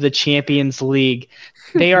semifinals of the Champions League.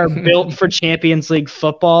 They are built for Champions League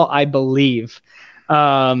football, I believe.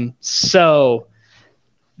 So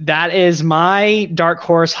that is my dark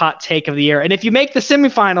horse hot take of the year. And if you make the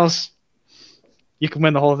semifinals, you can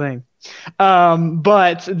win the whole thing.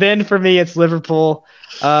 But then for me, it's Liverpool.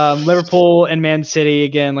 Liverpool and Man City,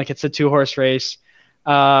 again, it's a 2-horse race.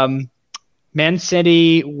 Man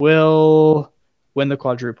City will win the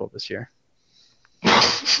quadruple this year.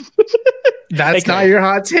 That's not your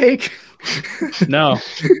hot take? No.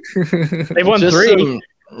 They've won 3.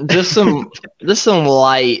 Just some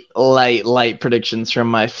light predictions from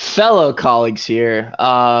my fellow colleagues here.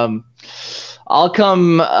 I'll go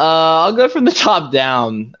from the top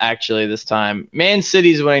down, actually, this time. Man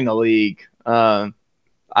City's winning the league. I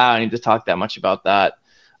don't need to talk that much about that.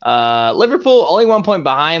 Liverpool only 1 point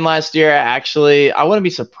behind last year. Actually, I wouldn't be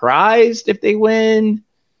surprised if they win,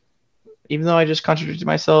 even though I just contradicted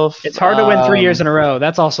myself. It's hard to win 3 years in a row.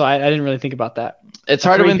 That's also I didn't really think about that. It's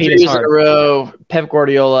hard to win 3 years in a row. Pep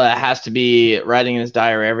Guardiola has to be writing in his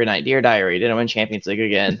diary every night, "Dear diary, didn't win Champions League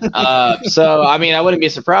again." So I wouldn't be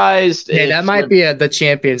surprised. Yeah, that might be the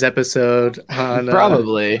Champions episode on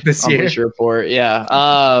probably this year. Bleacher Report.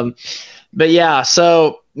 Yeah. But yeah,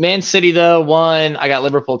 so Man City though 1. I got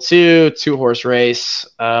Liverpool 2. 2-horse race.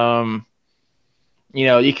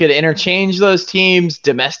 You could interchange those teams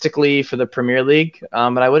domestically for the Premier League,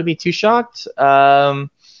 but I wouldn't be too shocked.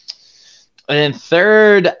 And then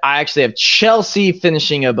third, I actually have Chelsea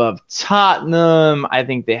finishing above Tottenham. I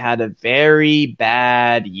think they had a very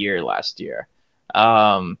bad year last year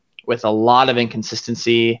with a lot of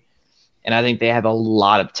inconsistency, and I think they have a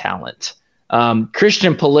lot of talent.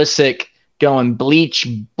 Christian Pulisic going bleach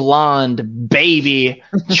blonde baby,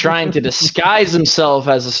 trying to disguise himself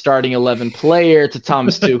as a starting 11 player to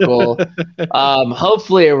Thomas Tuchel.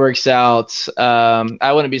 Hopefully it works out.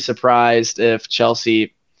 I wouldn't be surprised if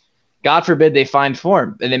Chelsea, God forbid, they find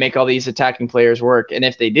form and they make all these attacking players work. And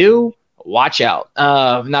if they do, watch out.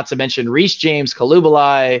 Not to mention Reece James,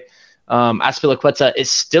 Koulibaly, Azpilicueta is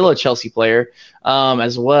still a Chelsea player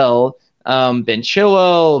as well. Ben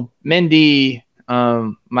Chilwell, Mendy,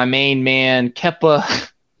 my main man, Kepa.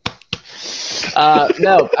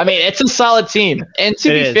 No, I mean, it's a solid team. And to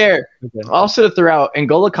be fair, also throughout,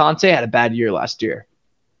 N'Golo Kante had a bad year last year.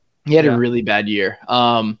 He had a really bad year.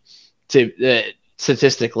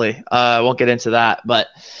 Statistically, I won't get into that, but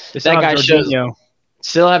that guy shows.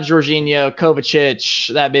 Still have Jorginho,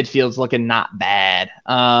 Kovacic. That midfield's looking not bad.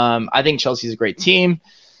 I think Chelsea's a great team.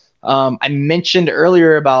 I mentioned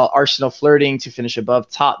earlier about Arsenal flirting to finish above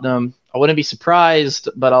Tottenham. I wouldn't be surprised,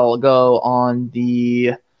 but I'll go on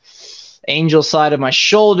the Angel side of my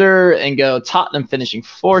shoulder and go Tottenham finishing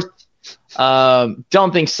fourth.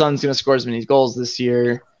 Don't think Son's going to score as many goals this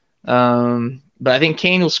year. But I think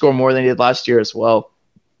Kane will score more than he did last year as well.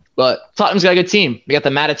 But Tottenham's got a good team. We got the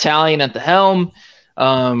Mad Italian at the helm.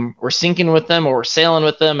 We're sinking with them, or we're sailing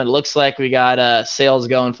with them. It looks like we got sails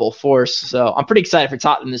going full force. So I'm pretty excited for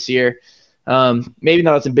Tottenham this year. Maybe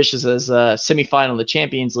not as ambitious as semifinal of the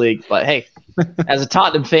Champions League, but hey, as a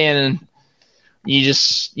Tottenham fan, you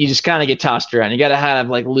just kind of get tossed around. You got to have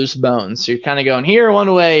like loose bones. So you're kind of going here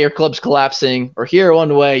one way, your club's collapsing, or here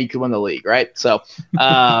one way, you could win the league, right? So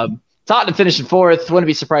Tottenham finishing fourth. Wouldn't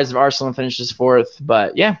be surprised if Arsenal finishes fourth.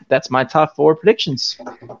 But yeah, that's my top four predictions.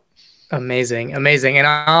 Amazing. And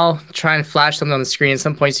I'll try and flash something on the screen at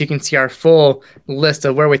some point so you can see our full list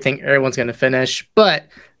of where we think everyone's going to finish. But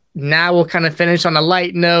now we'll kind of finish on a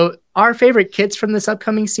light note. Our favorite kits from this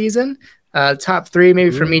upcoming season, top three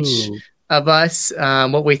maybe from each of us,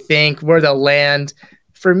 what we think, where they'll land.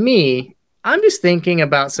 For me, I'm just thinking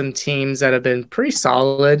about some teams that have been pretty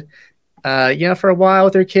solid, for a while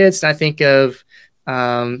with their kits. And I think of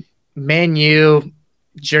Man U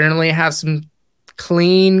generally have some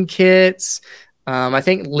clean kits. I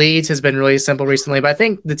think Leeds has been really simple recently, but I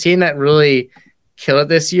think the team that really killed it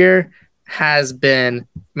this year has been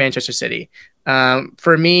Manchester City.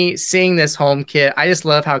 For me, seeing this home kit, I just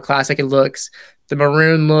love how classic it looks. The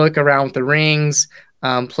maroon look around with the rings,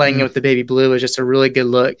 playing it with the baby blue is just a really good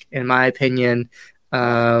look, in my opinion.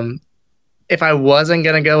 If I wasn't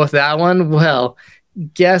going to go with that one, well,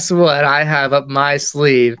 guess what I have up my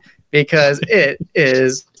sleeve? Because it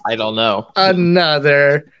is I don't know.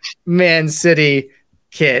 Another Man City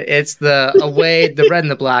kit. It's the away, the red and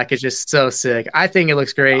the black is just so sick. I think it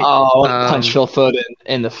looks great. Oh, punch Phil Foden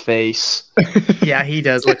in the face. Yeah, he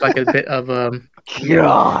does look like a bit of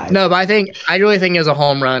God. No, but I really think it was a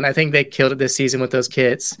home run. I think they killed it this season with those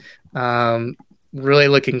kits. Really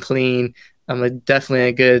looking clean. Definitely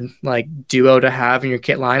a good duo to have in your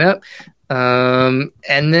kit lineup.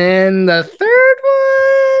 And then the third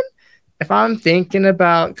one, if I'm thinking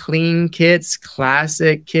about clean kits,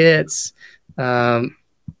 classic kits,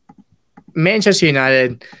 Manchester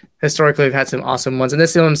United historically have had some awesome ones, and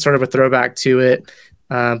this one's sort of a throwback to it.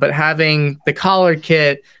 But having the collar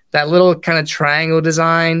kit, that little kind of triangle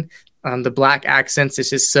design, the black accents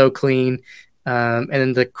is just so clean. And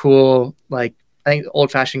then the cool, I think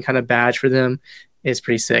old-fashioned kind of badge for them is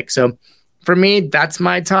pretty sick. So for me, that's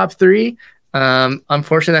my top three.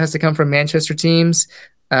 Unfortunately, that has to come from Manchester teams.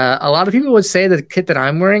 A lot of people would say that the kit that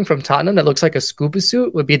I'm wearing from Tottenham that looks like a scuba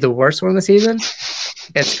suit would be the worst one of the season.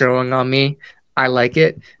 It's growing on me. I like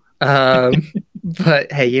it.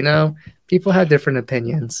 But hey, people have different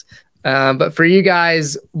opinions. But for you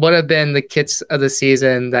guys, what have been the kits of the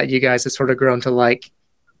season that you guys have sort of grown to like?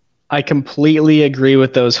 I completely agree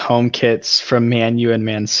with those home kits from Man U and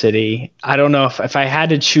Man City. I don't know if I had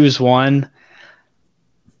to choose one,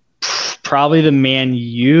 probably the Man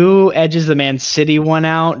U edges the Man City one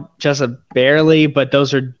out just barely, but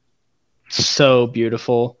those are so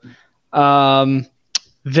beautiful.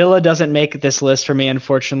 Villa doesn't make this list for me,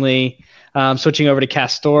 unfortunately. Switching over to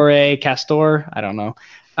Castor, I don't know.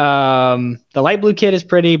 The light blue kit is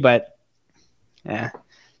pretty, but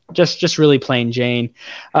just really plain Jane.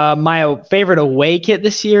 My favorite away kit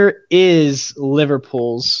this year is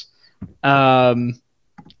Liverpool's.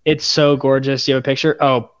 It's so gorgeous. You have a picture?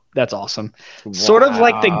 Oh, that's awesome. Wow. Sort of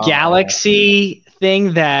like the Galaxy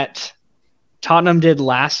thing that Tottenham did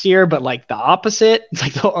last year, but like the opposite.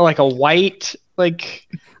 It's like a white, like,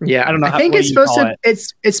 yeah. I don't know. I think it's supposed to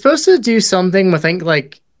it's supposed to do something with, I think,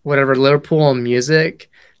 like whatever Liverpool music.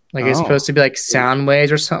 Like it's supposed to be like sound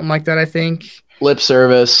waves or something like that, I think. Lip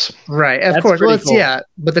service. Right. Of course. Well, cool.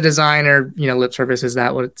 But the designer, lip service, is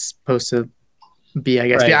that what it's supposed to be, I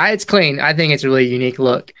guess. Right. Yeah, it's clean. I think it's a really unique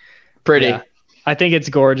look. Pretty. Yeah. I think it's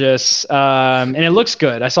gorgeous. And it looks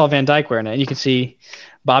good. I saw Van Dijk wearing it. You can see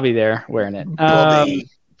Bobby there wearing it.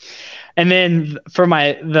 And then for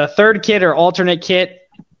the third kit or alternate kit,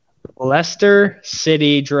 Leicester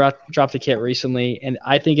City dropped a kit recently, and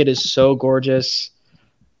I think it is so gorgeous.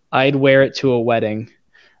 I'd wear it to a wedding.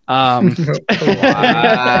 Wow.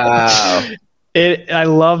 I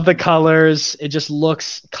love the colors. It just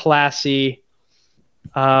looks classy.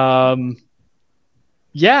 And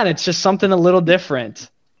it's just something a little different.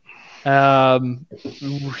 Huge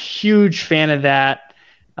fan of that.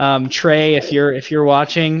 Trey, if you're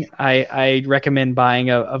watching, I recommend buying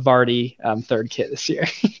a Vardy third kit this year.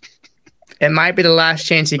 It might be the last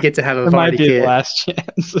chance you get to have a Vardy kit. It might be the last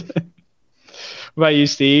chance. What about you,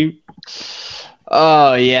 Steve?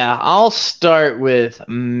 Oh, yeah. I'll start with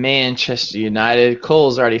Manchester United.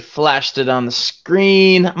 Cole's already flashed it on the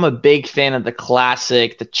screen. I'm a big fan of the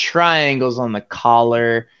classic, the triangles on the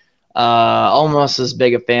collar. Almost as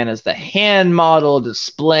big a fan as the hand model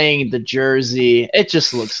displaying the jersey. It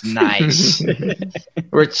just looks nice.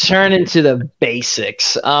 Returning to the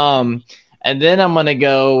basics. And then I'm going to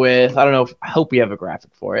go with, I don't know, I hope we have a graphic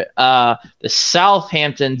for it. The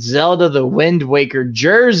Southampton Zelda the Wind Waker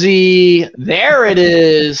jersey. There it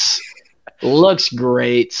is. Looks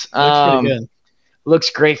great. Looks pretty good. Looks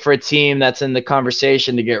great for a team that's in the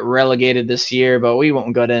conversation to get relegated this year, but we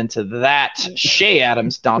won't go into that. Shea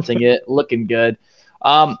Adams daunting it. Looking good.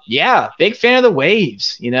 Big fan of the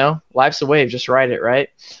waves. Life's a wave. Just ride it, right?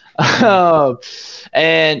 And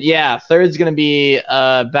third's going to be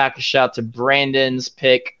back a shout to Brandon's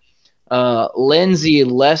pick. Lindsay,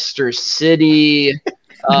 Leicester City.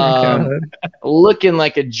 Looking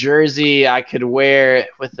like a jersey I could wear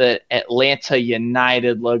with the Atlanta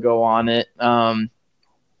United logo on it.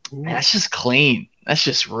 That's just clean. That's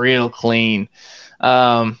just real clean.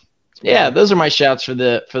 Those are my shouts for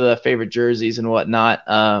the favorite jerseys and whatnot.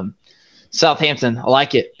 Southampton, I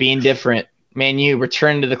like it. Being different. Man, you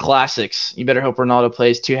return to the classics. You better hope Ronaldo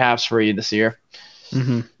plays 2 halves for you this year.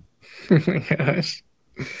 Mm-hmm. Oh my gosh.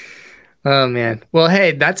 Oh man. Well,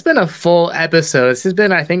 hey, that's been a full episode. This has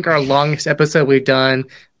been, I think, our longest episode we've done.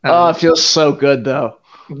 It feels so good though.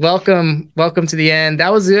 Welcome to the end.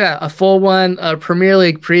 That was a full one, a Premier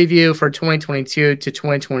League preview for 2022 to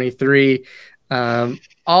 2023.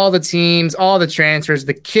 All the teams, all the transfers,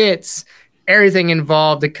 the kits, everything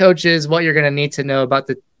involved, the coaches, what you're going to need to know about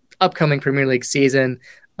the upcoming Premier League season.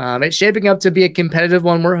 It's shaping up to be a competitive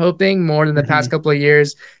one, we're hoping, more than the past couple of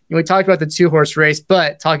years. We talked about the 2-horse race,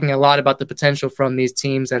 but talking a lot about the potential from these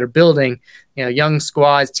teams that are building, young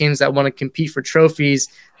squads, teams that want to compete for trophies,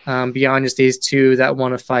 beyond just these 2 that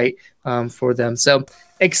want to fight for them. So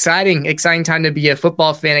exciting time to be a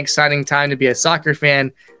football fan, exciting time to be a soccer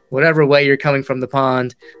fan, whatever way you're coming from the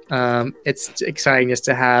pond. It's exciting just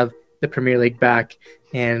to have the Premier League back.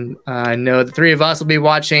 And I know the 3 of us will be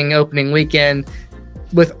watching opening weekend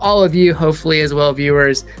with all of you, hopefully, as well,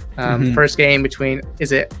 viewers. First game between,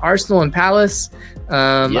 is it Arsenal and Palace?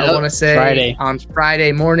 I want to say on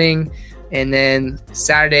Friday morning. And then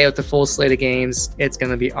Saturday with the full slate of games. It's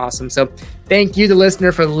going to be awesome. So thank you, the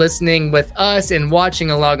listener, for listening with us and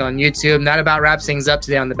watching along on YouTube. That about wraps things up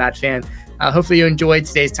today on The Bad Fan. Hopefully you enjoyed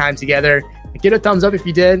today's time together. Give it a thumbs up if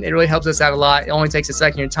you did. It really helps us out a lot. It only takes a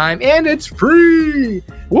second of your time, and it's free.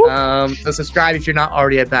 So subscribe if you're not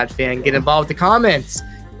already a Bad Fan. Get involved with the comments.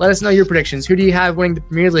 Let us know your predictions. Who do you have winning the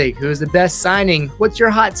Premier League? Who is the best signing? What's your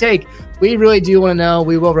hot take? We really do want to know.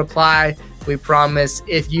 We will reply. We promise,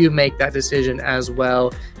 if you make that decision as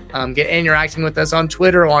well. Get interacting with us on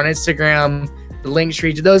Twitter or on Instagram. The link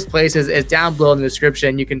tree to those places is down below in the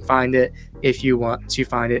description. You can find it if you want to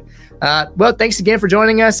find it. Well, thanks again for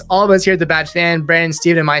joining us. All of us here at The Bad Fan, Brandon,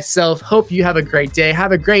 Steven, and myself, hope you have a great day.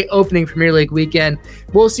 Have a great opening Premier League weekend.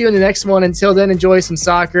 We'll see you in the next one. Until then, enjoy some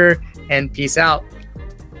soccer and peace out.